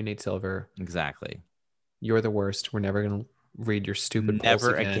 "Fuck You, Nate Silver." exactly. You're the worst. We're never gonna read your stupid polls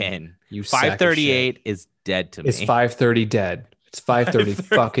Never again. again. You sack of shit. 538 is dead to It's me. 5:30 dead. It's 5:30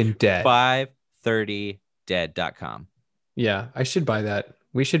 fucking dead. 530dead.com. Yeah, I should buy that.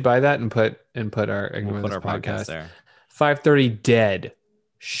 We should buy that and put our We'll Ignore put This our podcast podcast. there. 5:30 dead.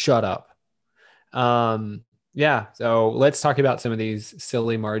 Shut up. Yeah, so let's talk about some of these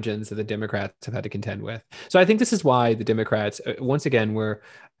silly margins that the Democrats have had to contend with. So I think this is why the Democrats, once again, I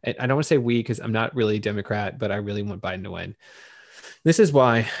don't want to say we because I'm not really a Democrat, but I really want Biden to win. This is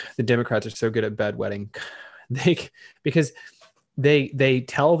why the Democrats are so good at bedwetting. Because they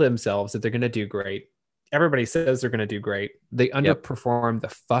tell themselves that they're going to do great. Everybody says they're going to do great. They underperform the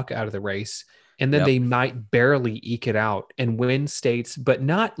fuck out of the race. And then they might barely eke it out and win states, but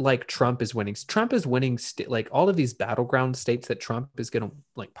not like Trump is winning. Trump is winning like all of these battleground states that Trump is going to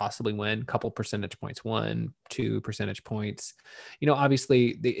like possibly win, a couple percentage points, 1-2 percentage points.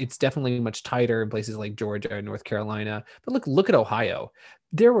 Obviously it's definitely much tighter in places like Georgia and North Carolina. But look at Ohio.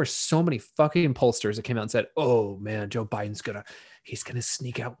 There were so many fucking pollsters that came out and said, "Oh man, Joe Biden's he's gonna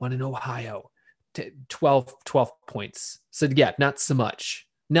sneak out one in Ohio." 12 points. So yeah, not so much.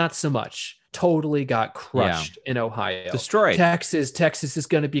 Totally got crushed in Ohio. Destroyed. Texas is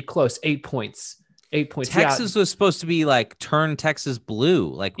going to be close. 8 points. Texas was supposed to be like turn Texas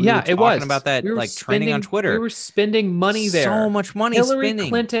blue. Like we were talking about that, like trending on Twitter. We were spending money there. So much money. Hillary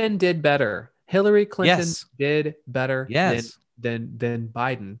Clinton did better. Hillary Clinton did better than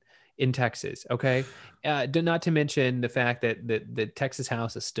Biden in Texas. Okay. Not to mention the fact that the Texas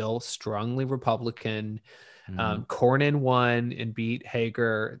House is still strongly Republican. Cornyn won and beat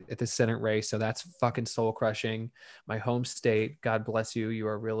Hager at the Senate race. So that's fucking soul crushing. My home state, God bless you. You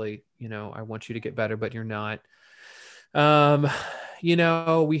are really, I want you to get better, but you're not. We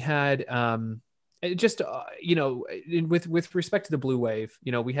had with respect to the blue wave,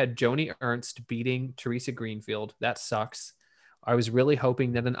 we had Joni Ernst beating Teresa Greenfield. That sucks. I was really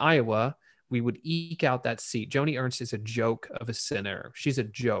hoping that in Iowa, we would eke out that seat. Joni Ernst is a joke of a senator. She's a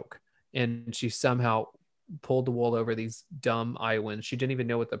joke. And she somehow pulled the wool over these dumb Iowans. She didn't even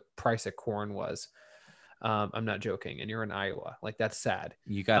know what the price of corn was. I'm not joking. And you're in Iowa. Like, that's sad.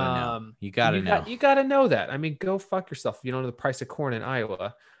 You gotta know. You gotta know that. I mean, go fuck yourself if you don't know the price of corn in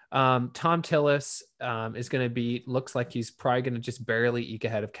Iowa. Tom Tillis is going to looks like he's probably going to just barely eke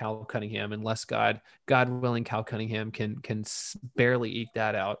ahead of Cal Cunningham, unless God willing, Cal Cunningham can barely eke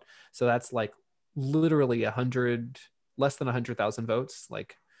that out. So that's like literally less than 100,000 votes,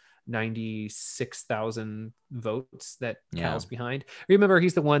 like 96,000 votes that Cal's behind. Remember,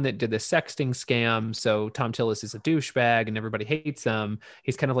 he's the one that did the sexting scam. So Tom Tillis is a douchebag and everybody hates him.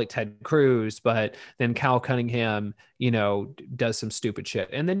 He's kind of like Ted Cruz, but then Cal Cunningham, does some stupid shit.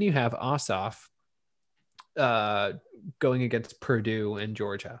 And then you have Ossoff going against Purdue in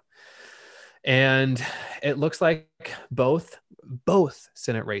Georgia. And it looks like both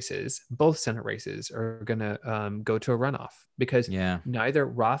Senate races are going to go to a runoff because neither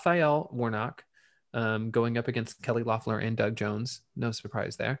Raphael Warnock going up against Kelly Loeffler and Doug Jones, no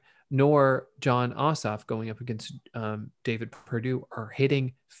surprise there, nor Jon Ossoff going up against David Perdue are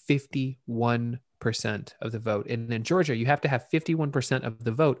hitting 51% of the vote. And in Georgia, you have to have 51% of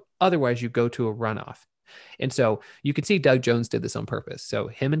the vote. Otherwise, you go to a runoff. And so you can see Doug Jones did this on purpose. So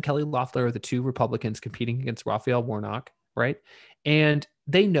him and Kelly Loeffler are the two Republicans competing against Raphael Warnock, right? And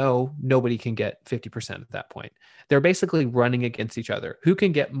they know nobody can get 50% at that point. They're basically running against each other. Who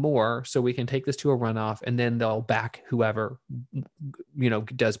can get more so we can take this to a runoff and then they'll back whoever,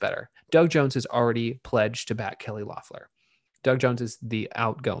 does better. Doug Jones has already pledged to back Kelly Loeffler. Doug Jones is the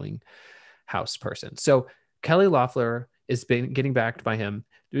outgoing House person. So Kelly Loeffler is getting backed by him.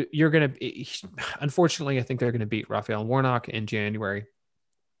 Unfortunately, I think they're going to beat Raphael Warnock in January,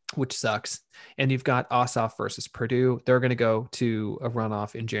 which sucks. And you've got Ossoff versus Purdue. They're going to go to a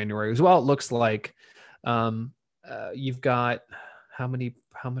runoff in January as well. It looks like you've got how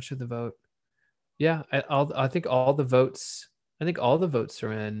much of the vote? Yeah, I think all the votes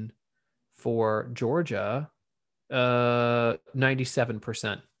are in for Georgia,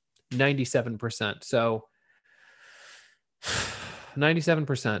 97%. So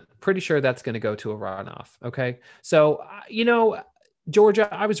 97%. Pretty sure that's going to go to a runoff. Okay. So,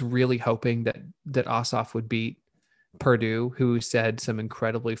 Georgia, I was really hoping that Ossoff would beat Purdue, who said some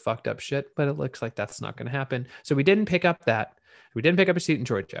incredibly fucked up shit, but it looks like that's not going to happen. So we didn't pick up that. We didn't pick up a seat in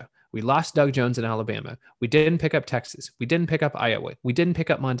Georgia. We lost Doug Jones in Alabama. We didn't pick up Texas. We didn't pick up Iowa. We didn't pick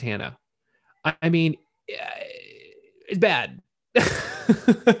up Montana. I mean, it's bad.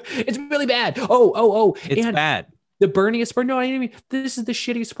 It's really bad. Oh. It's And bad. the burniest part. No, I mean, this is the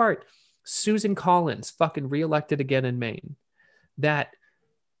shittiest part. Susan Collins fucking reelected again in Maine. That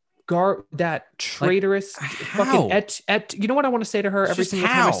Like, traitorous how? fucking you know what I want to say to her It's every just single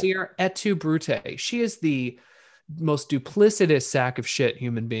time I how. see her? Et tu, Brute. She is the most duplicitous sack of shit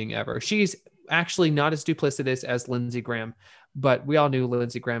human being ever. She's actually not as duplicitous as Lindsey Graham, but we all knew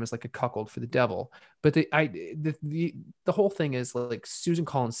Lindsey Graham is like a cuckold for the devil. But the whole thing is like Susan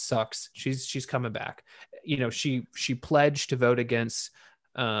Collins sucks. She's coming back. You know, she pledged to vote against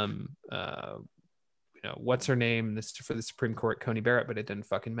what's her name this for the Supreme Court, Coney Barrett, but it didn't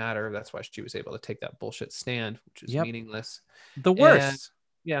fucking matter. That's why she was able to take that bullshit stand, which is meaningless. The worst. And,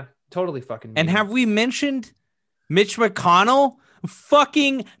 yeah, totally fucking meaningless. And have we mentioned Mitch McConnell?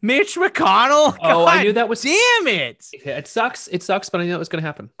 Fucking Mitch McConnell. Oh, I knew that was. Damn it! It sucks. It sucks, but I knew it was going to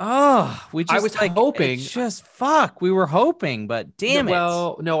happen. Oh, I was hoping. Just fuck. We were hoping, but damn it.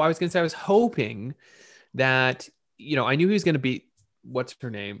 Well, no, I was going to say I was hoping that I knew he was going to beat. What's her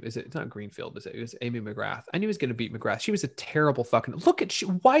name? It's not Greenfield, is it? It was Amy McGrath. I knew he was going to beat McGrath. She was a terrible fucking she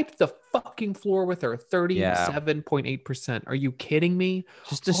wiped the fucking floor with her 37.8%. Are you kidding me?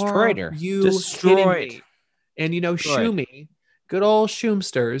 Just destroyed her. You destroyed. And Schumi, good old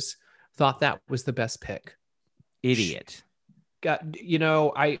Schumsters, thought that was the best pick. Idiot.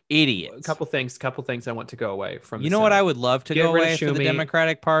 Idiot. A couple things I want to go away from. What I would love to go away for the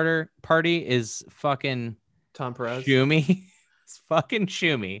Democratic Party is fucking Tom Perez. Schumi. Fucking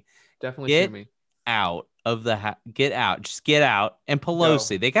Schumi. Definitely Schumi. Out of the get out. Just get out. And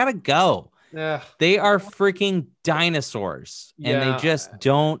Pelosi. They gotta go. Yeah. They are freaking dinosaurs. And they just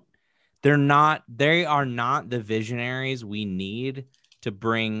don't. They are not the visionaries we need to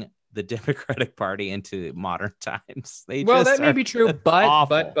bring the Democratic Party into modern times. That may be true,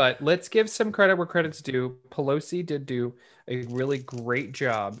 but let's give some credit where credit's due. Pelosi did do a really great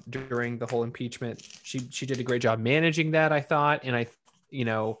job during the whole impeachment. She did a great job managing that, I thought, and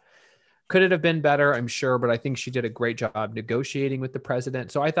could it have been better? I'm sure, but I think she did a great job negotiating with the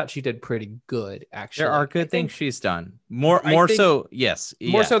president. So I thought she did pretty good, actually. There are good things she's done. More so, yes.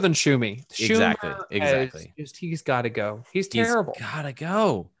 More so than Schumi. Exactly. He's got to go. He's terrible. Got to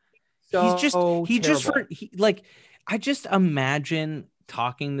go. So I just imagine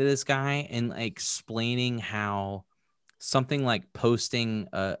talking to this guy and explaining how something like posting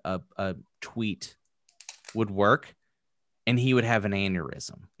a tweet would work. And he would have an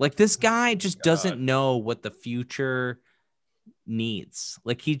aneurysm. Like, this guy just doesn't know what the future needs.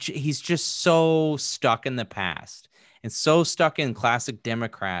 Like, he's just so stuck in the past and so stuck in classic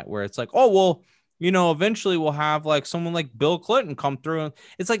Democrat where it's like, oh, well, eventually we'll have like someone like Bill Clinton come through.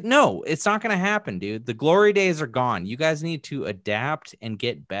 It's like, no, it's not going to happen, dude. The glory days are gone. You guys need to adapt and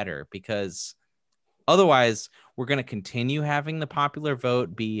get better, because otherwise we're going to continue having the popular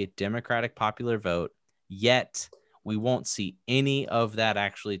vote be a Democratic popular vote, yet we won't see any of that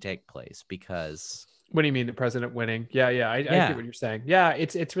actually take place. Because what do you mean, the president winning? I get what you're saying. Yeah,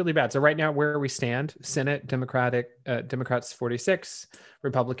 it's really bad. So right now, where we stand, Senate Democrats 46,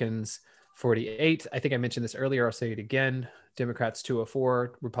 Republicans 48. I think I mentioned this earlier. I'll say it again. Democrats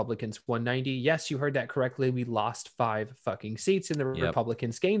 204, Republicans 190. Yes, you heard that correctly. We lost 5 fucking seats, and the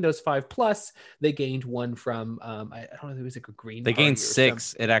Republicans gained those 5. Plus, they gained one from I don't know if it was like a Green. They gained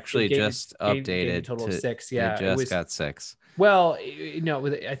 6. It actually just updated. A total of 6. Yeah, it just got 6. Well,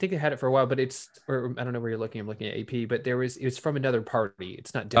 I think they had it for a while, but or I don't know where you're looking. I'm looking at AP, but it's from another party.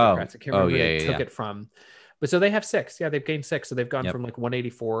 It's not Democrats. I can't remember where they took it from. But so they have 6. Yeah, they've gained 6. So they've gone from like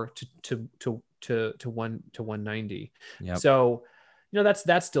 184 to 190. Yep. So,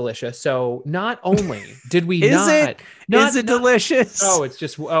 that's delicious. So not only did we is it delicious?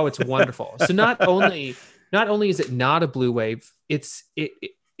 It's wonderful. So not only is it not a blue wave, it's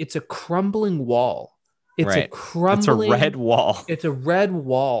a crumbling wall. It's a red wall. It's a red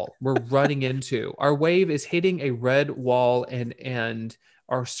wall we're running into. Our wave is hitting a red wall, and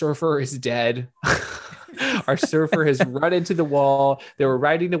our surfer is dead. Our surfer has run into the wall. They were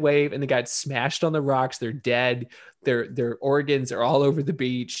riding the wave and they got smashed on the rocks. They're dead. Their organs are all over the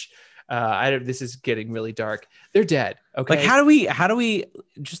beach. This is getting really dark. They're dead. Okay. Like, how do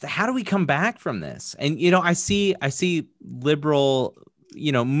we come back from this? And I see liberal,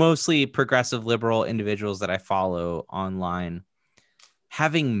 mostly progressive liberal individuals that I follow online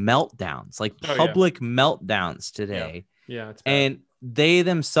having meltdowns, like public meltdowns today. Yeah. It's bad. And they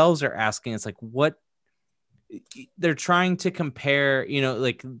themselves are asking, it's like, what they're trying to compare,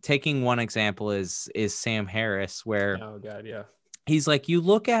 like taking one example is Sam Harris, where he's like, you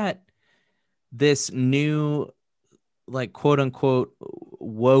look at this new, like, quote unquote,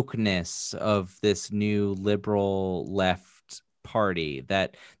 wokeness of this new liberal left party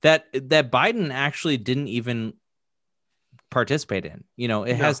that Biden actually didn't even participate in. It No,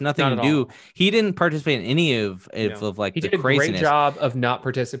 has nothing not to at do. all. He didn't participate in any No. of like He the did a great craziness. job of not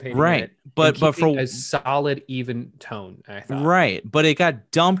participating in Right. it and But keeping for a solid, even tone, I thought. right. But it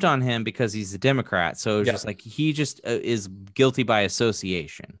got dumped on him because he's a Democrat. So it was just Yep. like he just is guilty by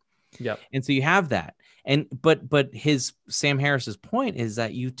association. Yep. And so you have that. And but his Sam Harris's point is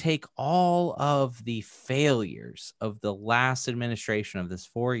that you take all of the failures of the last administration of this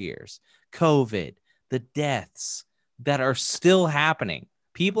 4 years, COVID, the deaths that are still happening.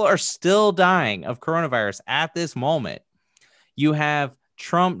 People are still dying of coronavirus at this moment. You have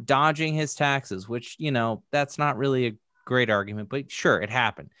Trump dodging his taxes, which, that's not really a great argument, but sure, it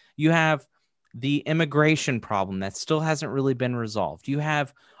happened. You have the immigration problem that still hasn't really been resolved. You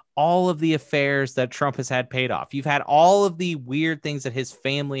have all of the affairs that Trump has had paid off. You've had all of the weird things that his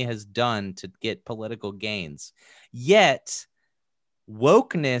family has done to get political gains. Yet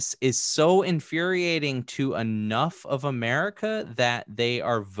wokeness is so infuriating to enough of America that they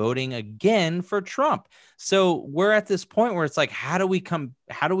are voting again for Trump. So we're at this point where it's like, how do we get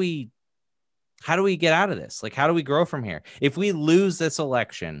out of this? Like, how do we grow from here? If we lose this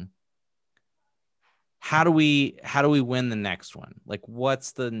election, how do we win the next one? Like,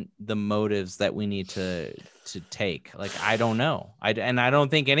 what's the motives that we need to take? Like, I don't know. I don't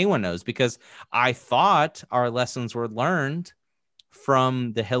think anyone knows, because I thought our lessons were learned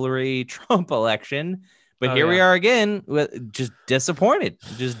from the Hillary Trump election, but here we are again, just disappointed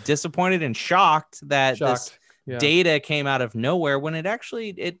and shocked that this data came out of nowhere when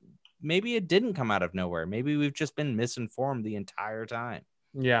maybe it didn't come out of nowhere. Maybe we've just been misinformed the entire time.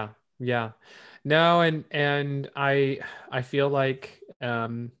 Yeah. No, and I feel like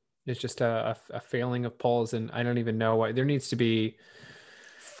it's just a failing of polls, and I don't even know why. There needs to be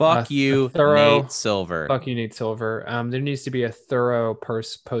Fuck you, thorough, Nate Silver. Fuck you, Nate Silver. There needs to be a thorough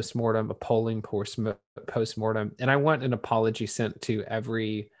post-mortem, a polling post-mortem, and I want an apology sent to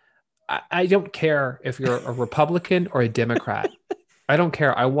every. I don't care if you're a Republican or a Democrat. I don't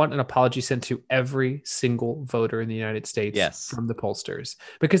care. I want an apology sent to every single voter in the United States from the pollsters,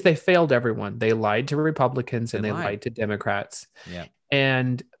 because they failed everyone. They lied to Republicans and they lied to Democrats. Yeah.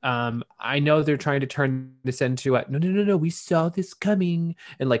 And I know they're trying to turn this into no, we saw this coming.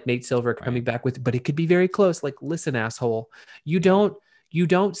 And like Nate Silver coming back with, but it could be very close. Like, listen, asshole, you don't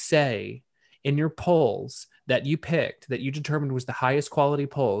say in your polls that you picked, that you determined was the highest quality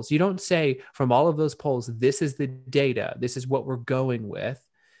polls. You don't say from all of those polls, this is the data, this is what we're going with,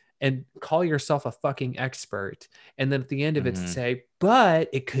 and call yourself a fucking expert. And then at the end of it say, but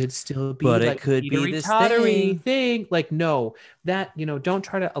it could still be, but like, it could be this thing. Like, no, that, don't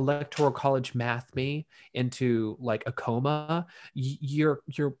try to electoral college math me into like a coma. Your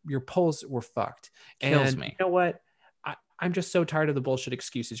polls were fucked. Kills me. You know what? I'm just so tired of the bullshit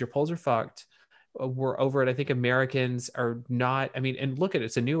excuses. Your polls are fucked. We're over it. I think Americans are not, and look at it,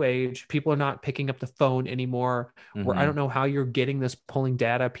 it's a new age. People are not picking up the phone anymore. Where I don't know how you're getting this polling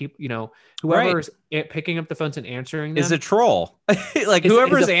data. People, whoever's picking up the phones and answering them is a troll. Like,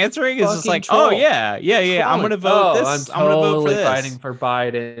 whoever's answering is just like, troll. Oh yeah. I'm going to vote this. I'm going to vote for this. Fighting for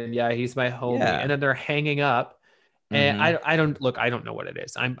Biden. Yeah, he's my homie. Yeah. And then they're hanging up. And I don't know what it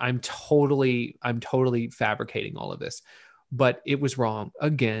is. I'm totally fabricating all of this, but it was wrong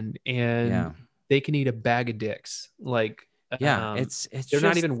again. And they can eat a bag of dicks. Like, it's they're just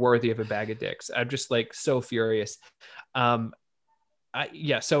not even worthy of a bag of dicks. I'm just like so furious. So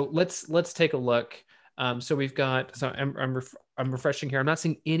let's take a look. So we've got, so I'm refreshing here. I'm not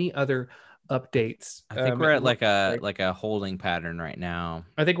seeing any other updates. I think we're at like a holding pattern right now.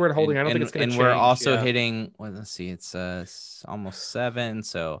 I think we're at holding. I don't think it's going to change. And we're also hitting, well, let's see, it's almost 7.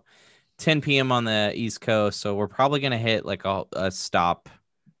 So 10 p.m. on the East Coast. So we're probably going to hit like a stop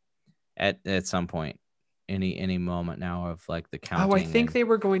at some point, any moment now of like the counting. Oh, I think they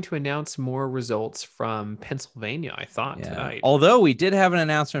were going to announce more results from Pennsylvania, I thought, tonight. Although we did have an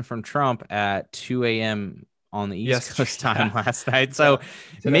announcement from Trump at 2 a.m. on the East Coast time last night. So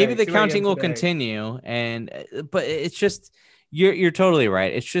maybe the counting will continue. But it's just, you're totally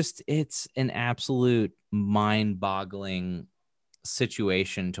right. It's an absolute mind-boggling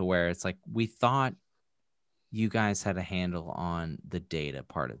situation to where it's like, we thought you guys had a handle on the data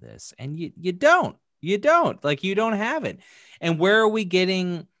part of this, and you don't like, you don't have it. And where are we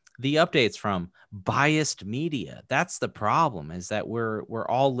getting the updates from? Biased media. That's the problem, is that we're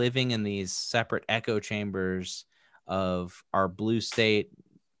all living in these separate echo chambers of our blue state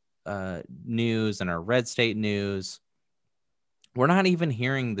news and our red state news. We're not even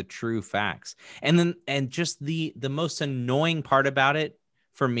hearing the true facts. And just the most annoying part about it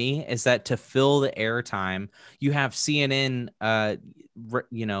for me is that to fill the airtime, you have CNN,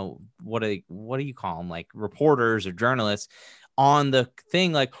 you know, what do you call them? Like reporters or journalists on the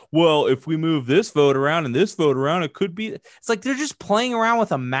thing, like, well, if we move this vote around and this vote around, it could be. It's like they're just playing around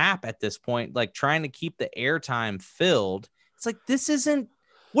with a map at this point, like trying to keep the airtime filled. It's like, this isn't.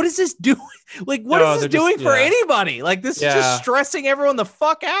 What is this doing? Like, what is this doing for anybody? Like, this is just stressing everyone the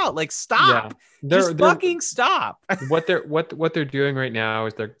fuck out. Like, stop. Just fucking stop. What they're doing right now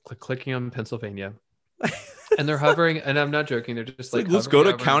is they're clicking on Pennsylvania. And they're hovering, and I'm not joking. They're just like let's go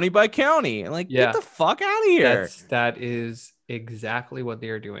to county by county. Like, get the fuck out of here. That is exactly what they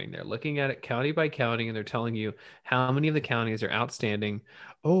are doing. They're looking at it county by county, and they're telling you how many of the counties are outstanding.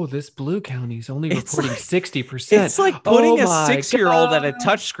 Oh, this blue county is only reporting 60%. It's like putting a 6-year-old at a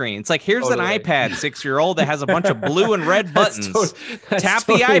touchscreen. It's like, here's an iPad 6-year-old that has a bunch of blue and red buttons. Tap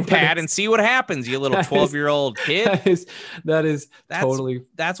the iPad and see what happens, you little 12-year-old kid. That's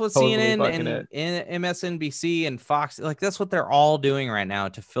what CNN and MSNBC and Fox, like, that's what they're all doing right now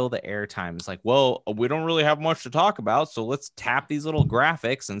to fill the airtime. It's like, well, we don't really have much to talk about, so let's tap these little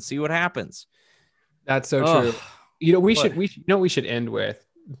graphics and see what happens. That's so true. You know, we should end with.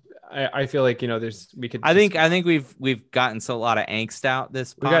 I feel like, you know, I think we've gotten a lot of angst out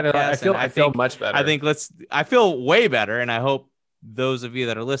this podcast. I feel much better. I feel way better, and I hope those of you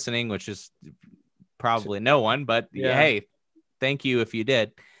that are listening, which is probably no one, but hey, thank you if you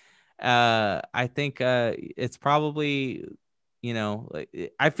did. I think it's probably, you know,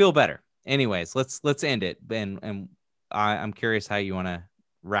 I feel better. Anyways, let's end it, and I'm curious how you want to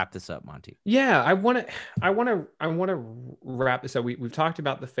wrap this up, Monty. Yeah, I want to wrap this up. We've talked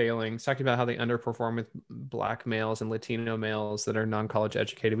about the failings, talked about how they underperform with Black males and Latino males that are non-college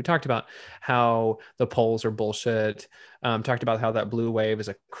educated. We talked about how the polls are bullshit. Talked about how that blue wave is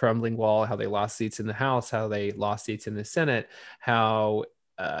a crumbling wall, how they lost seats in the House, how they lost seats in the Senate, how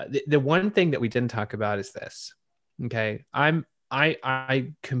the one thing that we didn't talk about is this. Okay, I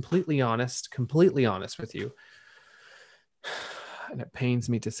completely honest with you. And it pains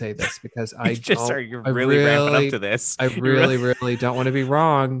me to say this because you're really ramping up to this. I really don't want to be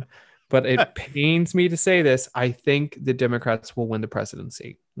wrong, but it pains me to say this. I think the Democrats will win the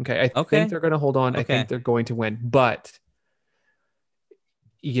presidency. Okay. I think they're going to hold on. I think they're going to win, but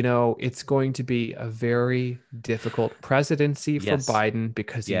you know, it's going to be a very difficult presidency for Biden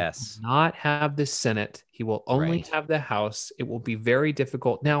because he will not have the Senate. He will only have the House. It will be very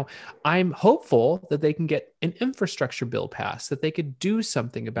difficult. Now, I'm hopeful that they can get an infrastructure bill passed, that they could do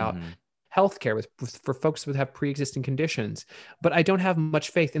something about healthcare for folks who have pre-existing conditions. But I don't have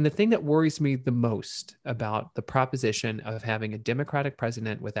much faith. And the thing that worries me the most about the proposition of having a Democratic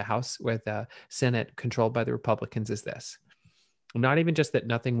president with a House, with a Senate controlled by the Republicans is this. Not even just that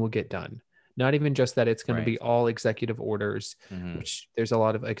nothing will get done. Not even just that it's going to be all executive orders, which there's a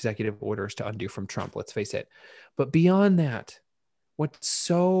lot of executive orders to undo from Trump, let's face it. But beyond that, what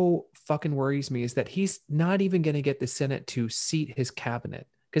so fucking worries me is that he's not even going to get the Senate to seat his cabinet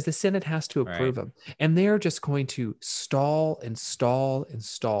because the Senate has to approve him. And they're just going to stall and stall and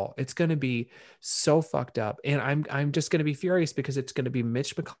stall. It's going to be so fucked up. And I'm just going to be furious because it's going to be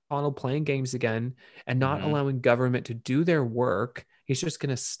Mitch McConnell playing games again and not allowing government to do their work. He's just going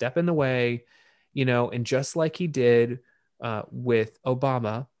to step in the way, you know, and just like he did with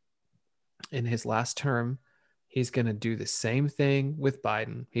Obama in his last term, he's going to do the same thing with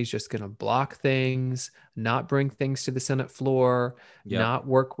Biden. He's just going to block things, not bring things to the Senate floor, not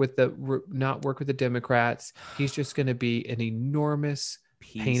work with the Democrats. He's just going to be an enormous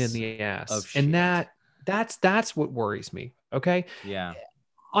pain in the ass. And that's what worries me. Okay. Yeah.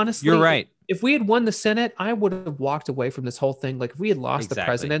 Honestly, you're right. If we had won the Senate, I would have walked away from this whole thing. Like if we had lost the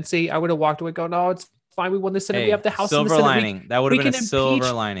presidency, I would have walked away going, "No, it's fine. We won the Senate. We have the House and the Senate. Lining. That would have been a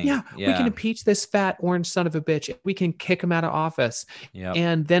silver lining. Yeah, we can impeach this fat orange son of a bitch. We can kick him out of office.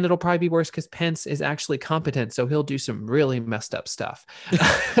 And then it'll probably be worse because Pence is actually competent. So he'll do some really messed up stuff.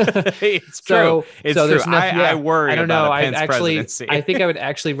 It's true. It's true. I worry. I don't know. About a Pence presidency. I think I would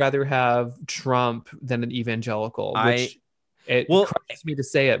actually rather have Trump than an evangelical, which crushes me to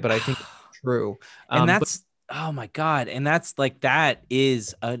say it, but I think it's true. And oh my God. And that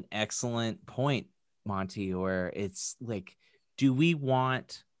is an excellent point, Monty, where it's like, do we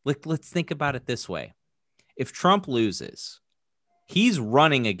want, let's think about it this way. If Trump loses, he's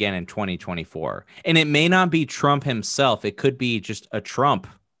running again in 2024, and it may not be Trump himself. It could be just a Trump,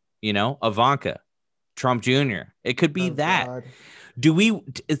 Ivanka, Trump Jr. It could be that. God.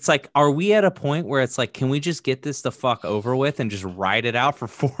 It's like, are we at a point where it's like, can we just get this the fuck over with and just ride it out for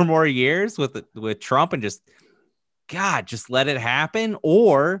 4 more years with Trump and just let it happen?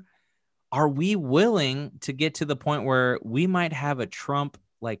 Or are we willing to get to the point where we might have a Trump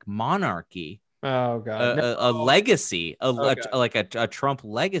like monarchy, Oh God, a no. legacy, Oh God, like a Trump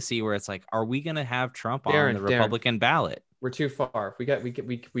legacy, where it's like, are we going to have Trump on the Darren, Republican ballot? we're too far. Are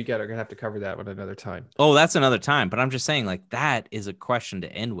gonna have to cover that one another time. Oh, that's another time. But I'm just saying, like, that is a question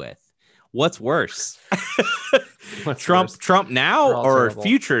to end with. What's worse? What's Trump worse? Trump now We're all or terrible.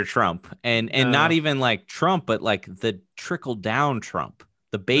 future Trump? And not No, even like Trump, but like the trickle down Trump,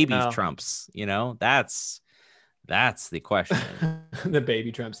 the baby no. Trumps, that's the question. The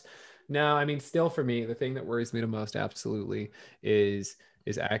baby Trumps. No, I mean, still for me, the thing that worries me the most, absolutely, is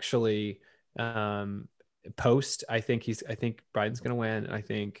actually um, post. I think Biden's going to win. I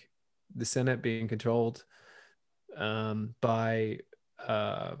think the Senate being controlled by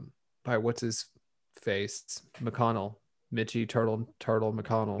what's his face, McConnell, Mitchy Turtle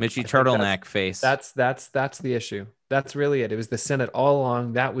McConnell. Mitchy I think turtleneck face. that's the issue. That's really it. It was the Senate all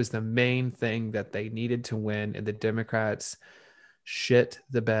along. That was the main thing that they needed to win, and the Democrats shit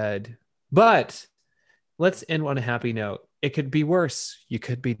the bed. But let's end on a happy note. It could be worse. You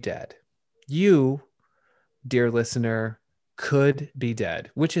could be dead. You, dear listener, could be dead,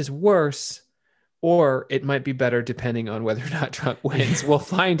 which is worse, or it might be better depending on whether or not Trump wins. We'll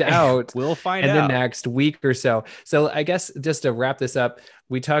find out We'll find in the out. next week or so. So I guess just to wrap this up,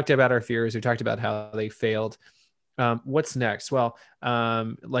 we talked about our fears. We talked about how they failed. What's next? Well,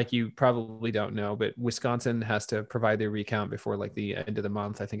 like you probably don't know, but Wisconsin has to provide their recount before like the end of the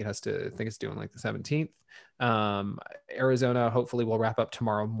month. I think it's doing like the 17th. Arizona hopefully will wrap up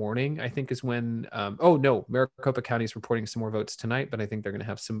tomorrow morning, I think is when, oh no, Maricopa County is reporting some more votes tonight, but I think they're going to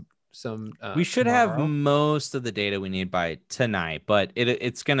have some We should have tomorrow. most of the data we need by tonight, but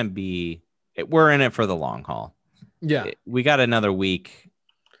it's going to be, we're in it for the long haul. Yeah. We got another week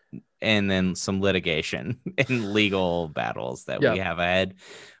and then some litigation and legal battles that we have ahead.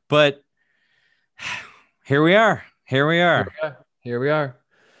 But here we are. Here we are.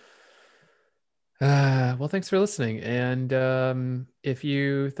 Well, thanks for listening. And if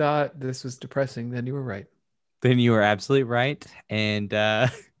you thought this was depressing, then you were right. Then you were absolutely right. And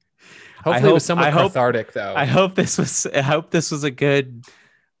hopefully it was somewhat cathartic, though. I hope this was a good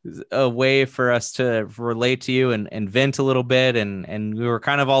way for us to relate to you and vent a little bit. And we were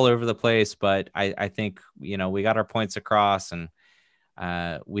kind of all over the place, but I think, we got our points across, and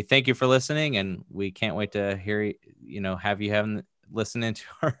we thank you for listening, and we can't wait to hear, have you listening to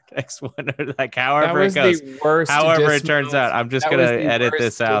our next one, or like however it goes, however it turns out. I'm just going to edit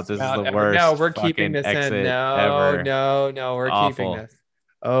this out. This is the worst. No, we're keeping this in. No, we're keeping this.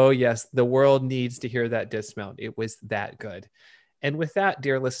 Oh yes. The world needs to hear that dismount. It was that good. And with that,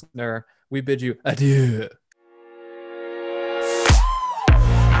 dear listener, we bid you adieu.